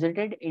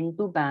deposited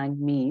into bank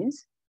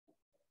means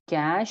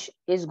cash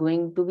is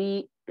going to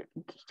be,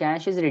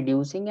 cash is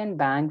reducing and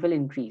bank will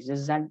increase.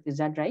 Is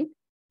that right?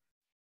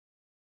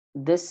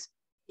 This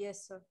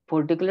Yes, sir.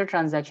 particular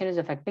transaction is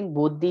affecting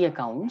both the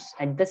accounts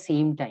at the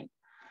same time.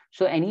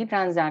 So any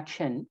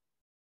transaction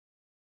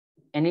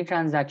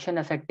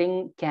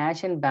affecting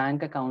cash and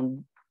bank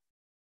account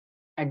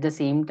at the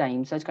same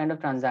time, such kind of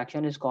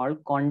transaction is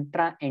called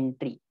contra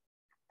entry.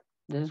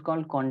 This is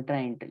called contra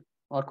entry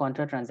or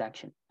contra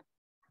transaction.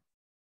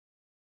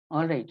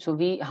 All right, so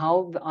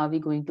how are we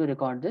going to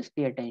record this?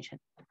 Pay attention.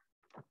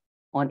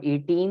 On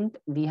 18th,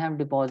 we have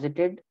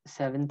deposited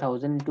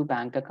 7,000 into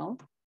bank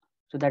account.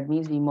 So that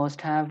means we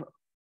must have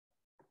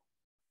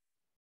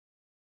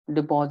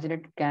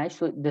deposited cash.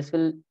 So this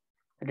will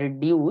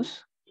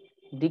reduce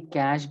the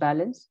cash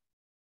balance,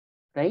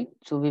 right?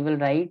 So we will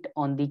write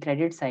on the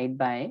credit side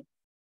by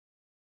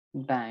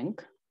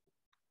bank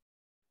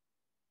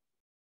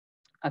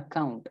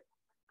account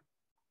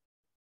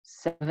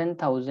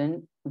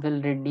 7,000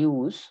 will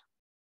reduce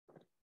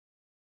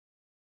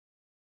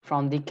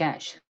from the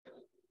cash.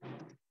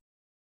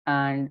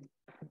 And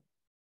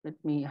let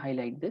me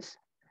highlight this.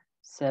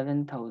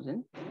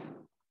 7,000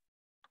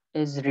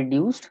 is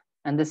reduced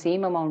and the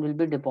same amount will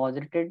be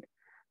deposited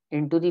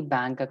into the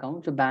bank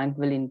account. So bank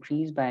will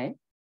increase by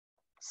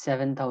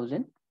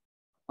 7,000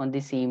 on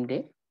the same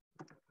day.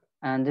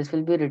 And this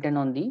will be written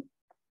on the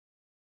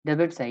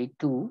debit side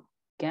to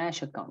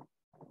cash account.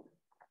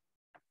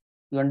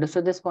 You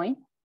understood this point?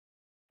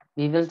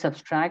 We will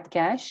subtract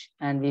cash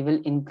and we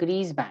will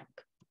increase bank.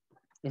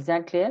 Is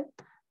that clear?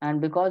 And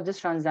because this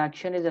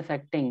transaction is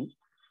affecting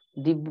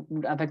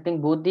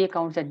both the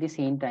accounts at the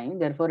same time,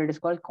 therefore it is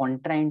called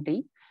contra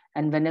entry.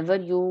 And whenever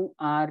you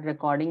are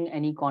recording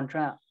any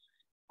contra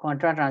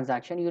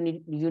transaction,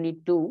 you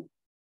need to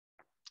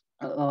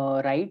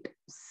write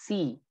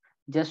C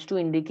just to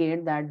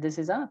indicate that this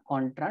is a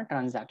contra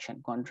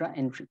transaction, contra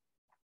entry.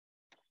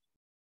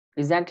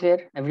 Is that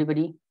clear,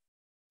 everybody?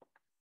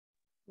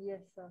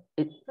 Yes, sir.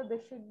 So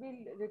this should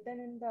be written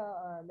in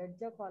the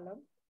ledger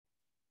column.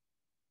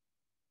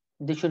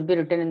 This should be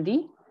written in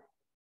the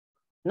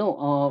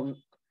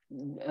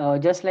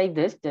just like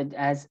this.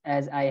 As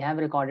I have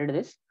recorded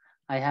this,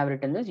 I have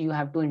written this. You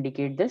have to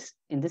indicate this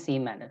in the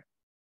same manner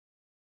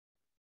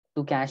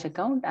to cash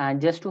account,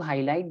 and just to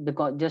highlight,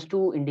 because just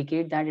to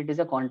indicate that it is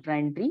a contra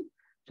entry.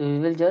 So we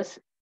will just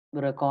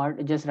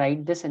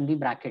write this in the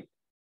bracket,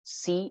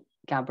 C,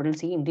 capital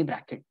C in the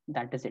bracket.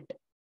 That is it.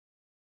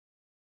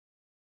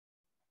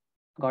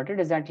 Got it?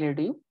 Is that clear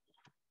to you?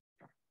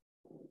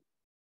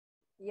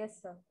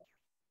 Yes, sir.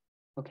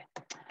 Okay.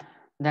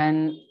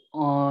 Then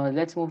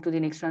let's move to the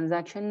next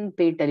transaction.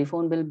 Paid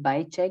telephone bill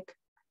by check,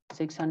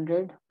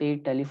 600.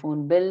 Paid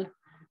telephone bill.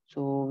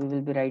 So we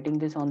will be writing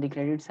this on the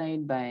credit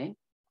side by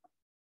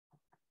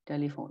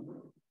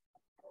telephone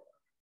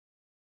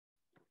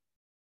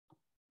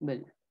bill,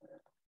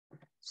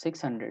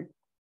 600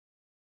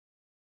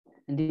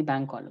 in the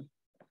bank column.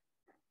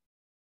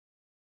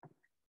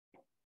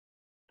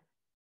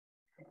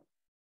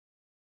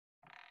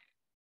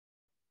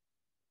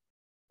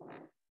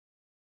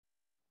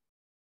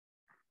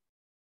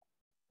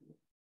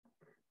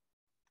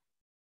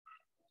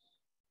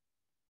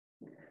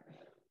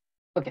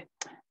 Okay,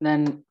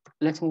 then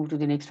let's move to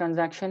the next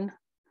transaction.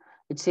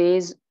 It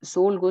says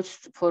sold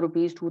goods for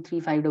rupees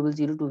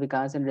 23500 to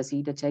Vikas and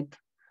received a check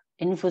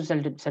in full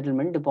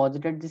settlement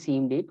deposited the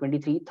same day,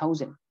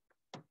 23,000.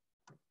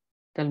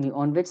 Tell me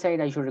on which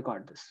side I should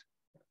record this?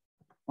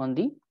 On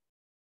the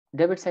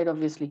debit side,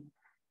 obviously.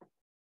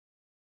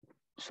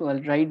 So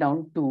I'll write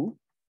down to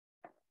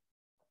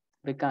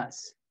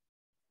Vikas.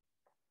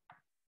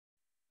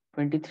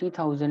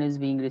 23,000 is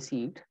being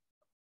received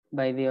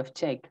by way of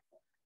check.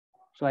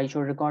 So I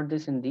should record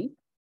this on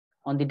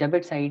the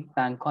debit side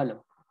bank column.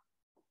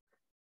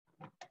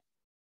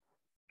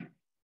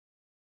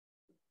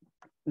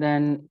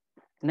 Then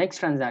next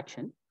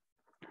transaction,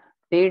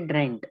 paid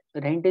rent.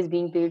 Rent is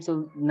being paid.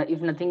 So if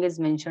nothing is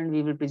mentioned,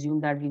 we will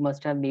presume that we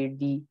must have made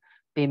the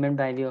payment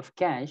by way of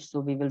cash. So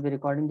we will be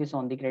recording this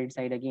on the credit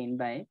side again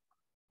by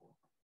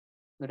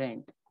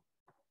rent.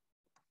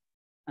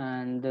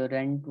 And the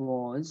rent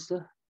was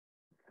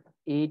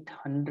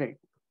 800.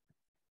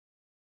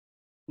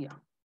 Yeah,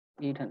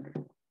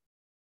 800.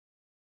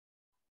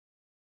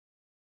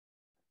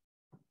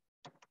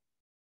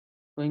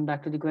 Going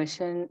back to the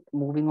question,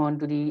 moving on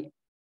to the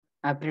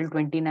April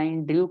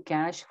 29, drew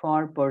cash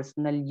for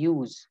personal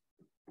use.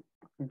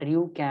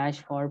 Drew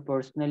cash for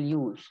personal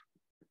use.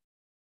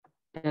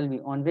 Tell me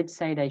on which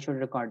side I should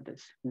record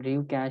this?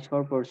 Drew cash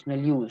for personal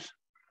use.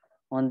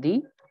 On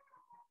the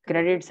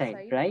credit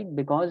side, right?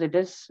 Because it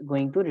is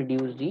going to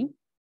reduce the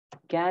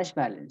cash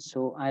balance.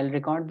 So I'll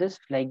record this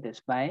like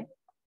this by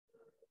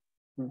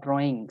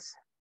drawings.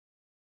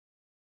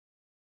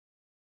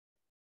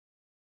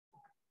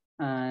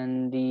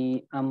 And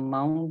the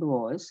amount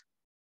was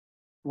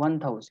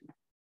 1,000.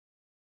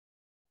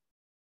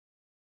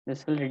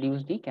 This will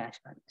reduce the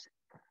cash balance.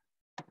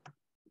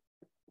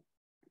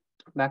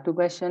 Back to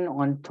question.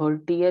 On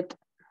 30th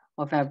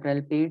of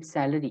April, paid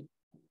salary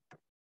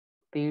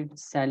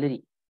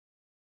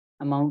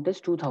amount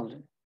is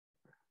 2000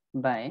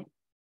 by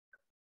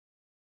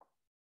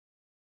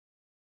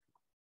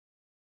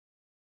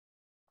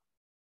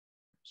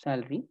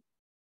salary.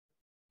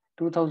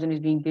 2000 is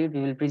being paid.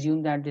 We will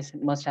presume that this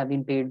must have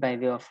been paid by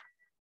way of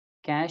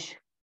cash.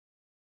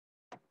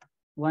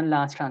 One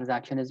last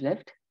transaction is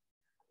left.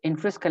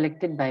 Interest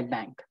collected by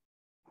bank.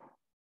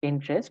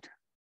 Interest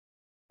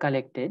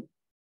collected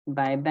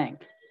by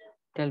bank.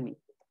 Tell me,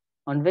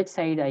 on which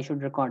side I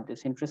should record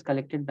this? Interest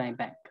collected by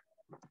bank.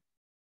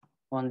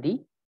 On the,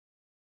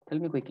 tell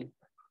me quickly.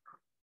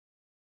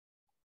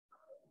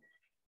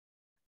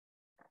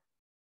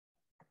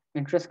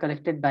 Interest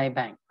collected by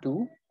bank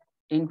to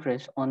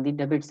interest on the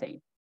debit side.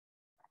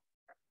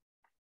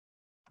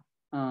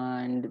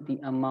 And the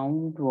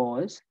amount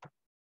was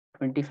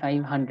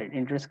 2500.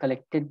 Interest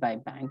collected by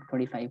bank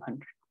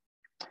 2500.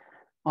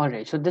 All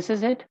right, so this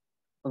is it.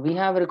 We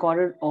have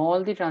recorded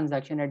all the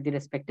transaction at the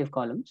respective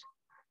columns.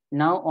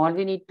 Now all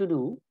we need to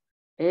do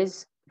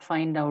is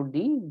find out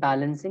the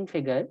balancing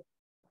figure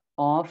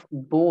of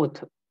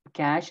both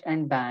cash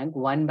and bank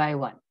one by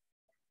one.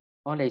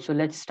 All right, so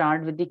let's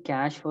start with the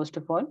cash first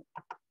of all.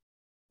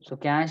 So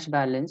cash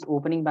balance,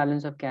 opening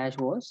balance of cash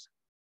was,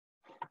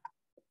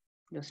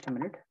 just a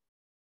minute.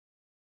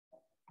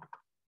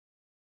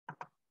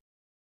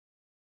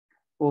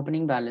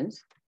 Opening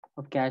balance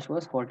of cash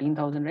was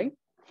 14,000, right?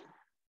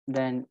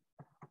 Then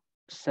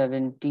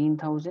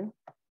 17,000,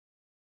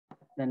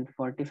 then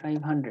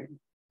 4,500.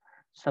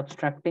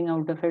 Subtracting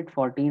out of it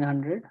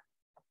 1,400,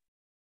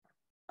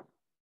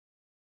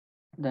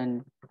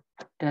 then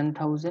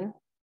 10,000,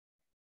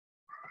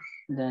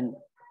 then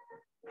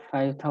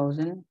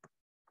 5,000,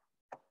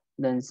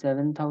 then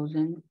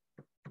 7,000,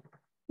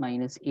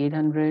 minus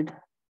 800,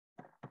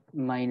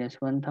 minus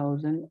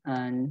 1,000,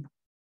 and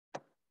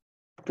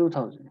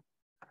 2,000.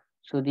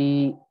 So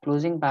the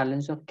closing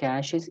balance of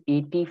cash is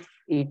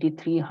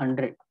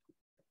 8,300.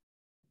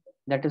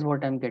 That is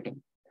what I'm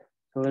getting.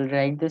 So we'll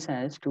write this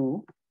as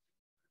to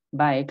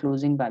by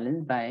closing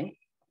balance by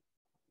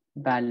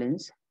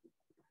balance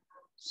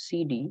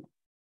CD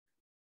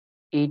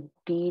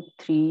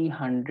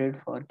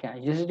 8,300 for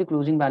cash. This is the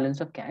closing balance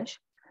of cash.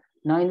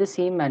 Now in the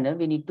same manner,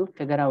 we need to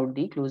figure out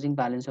the closing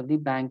balance of the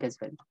bank as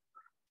well.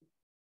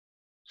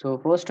 So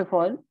first of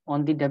all,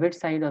 on the debit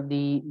side of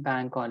the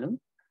bank column,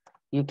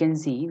 you can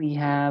see we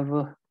have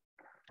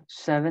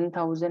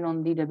 7,000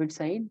 on the debit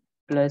side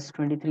plus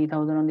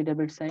 23,000 on the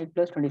debit side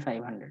plus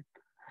 2,500.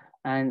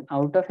 And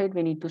out of it,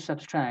 we need to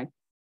subtract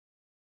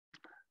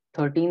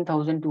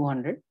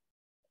 13,200,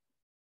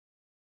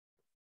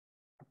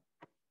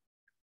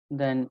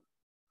 then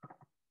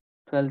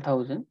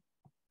 12,000,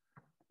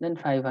 then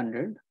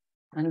 500,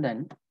 and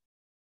then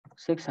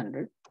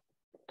 600.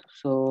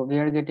 So we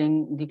are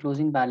getting the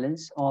closing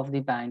balance of the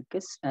bank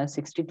is as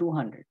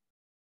 6,200.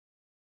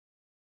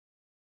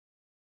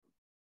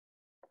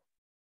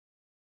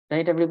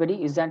 Right,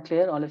 everybody? Is that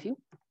clear, all of you?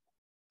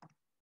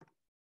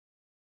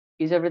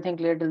 Is everything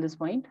clear till this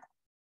point?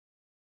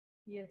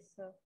 Yes,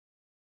 sir.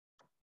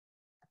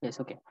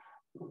 Yes, okay.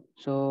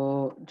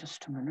 So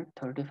just a minute,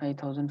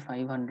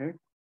 35,500.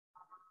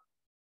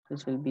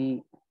 This will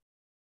be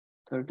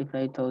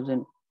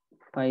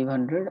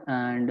 35,500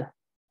 and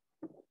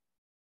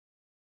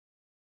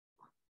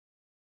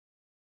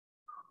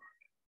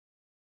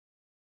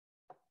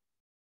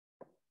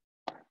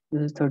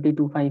this is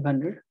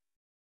 32,500.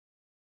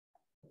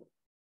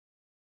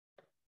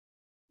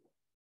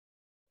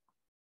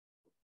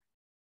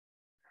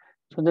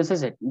 So this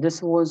is it.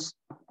 This was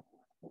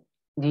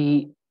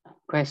the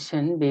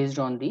question based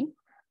on the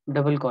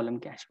double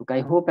column cash book. I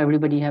hope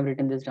everybody have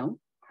written this down.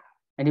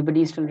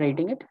 Anybody is still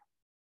writing it?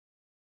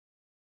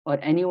 Or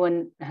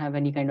anyone have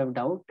any kind of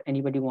doubt?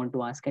 Anybody want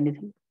to ask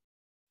anything?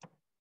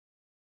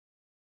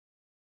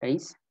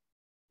 Guys,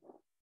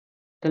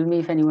 tell me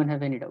if anyone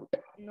have any doubt.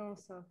 No,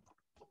 sir.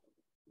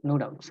 No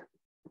doubts.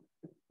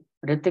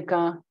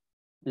 Ritika,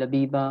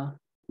 Labiba,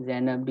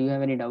 Zainab, do you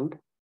have any doubt?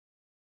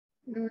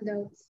 No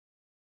doubts.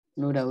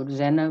 No doubt.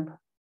 Zainab?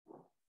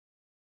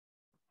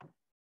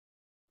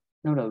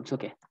 No doubts.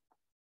 Okay.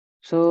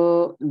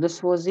 So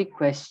this was the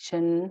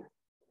question.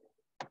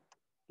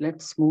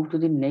 Let's move to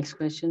the next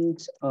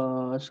questions.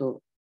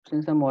 So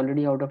since I'm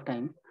already out of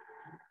time,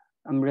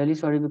 I'm really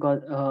sorry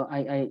because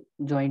I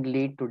joined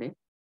late today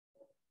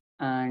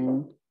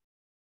and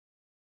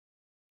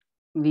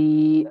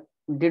we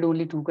did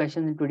only 2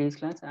 questions in today's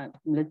class.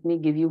 Let me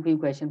give you a few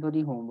questions for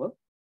the homework.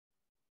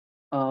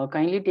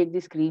 Kindly take the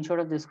screenshot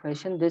of this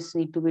question. This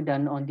need to be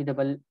done on the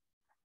double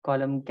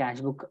column cash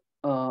book,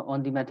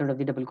 on the method of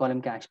the double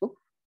column cash book.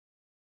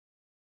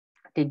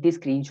 Take the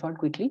screenshot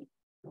quickly.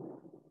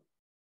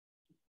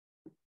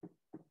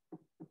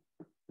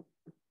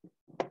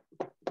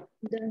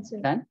 Done,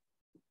 sir. Done.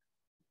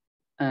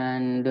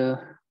 And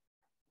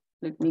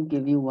let me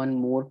give you one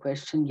more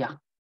question. Yeah.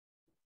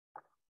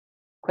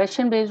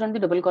 Question based on the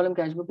double column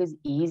cache book is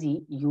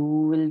easy. You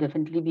will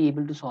definitely be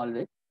able to solve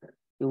it.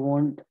 You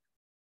won't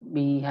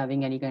be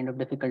having any kind of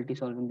difficulty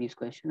solving these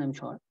questions, I'm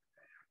sure.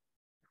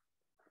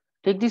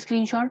 Take the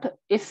screenshot.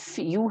 If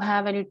you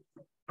have any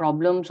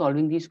problem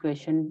solving these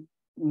questions,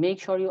 make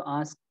sure you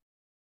ask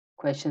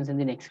questions in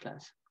the next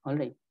class. All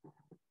right.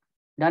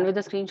 Done with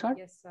the screenshot?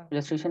 Yes, sir.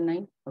 Illustration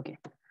 9. Okay.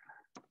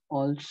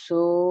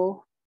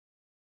 Also,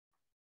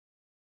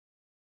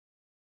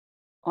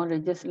 all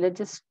right,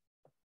 let's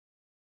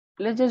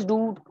just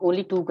do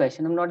only 2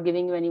 questions. I'm not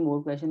giving you any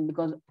more questions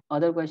because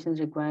other questions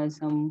require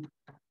some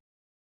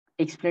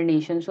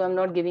explanation. So I'm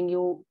not giving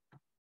you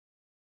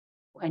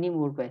any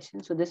more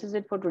questions. So this is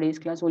it for today's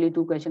class. Only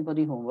 2 questions for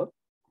the homework.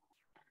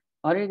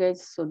 All right,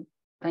 guys. So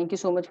thank you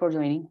so much for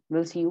joining.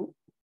 We'll see you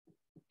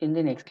in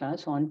the next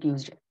class on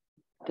Tuesday.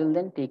 Till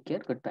then, take care.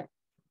 Goodbye.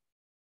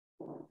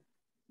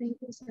 Thank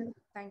you, sir.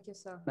 Thank you,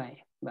 sir.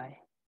 Bye. Bye.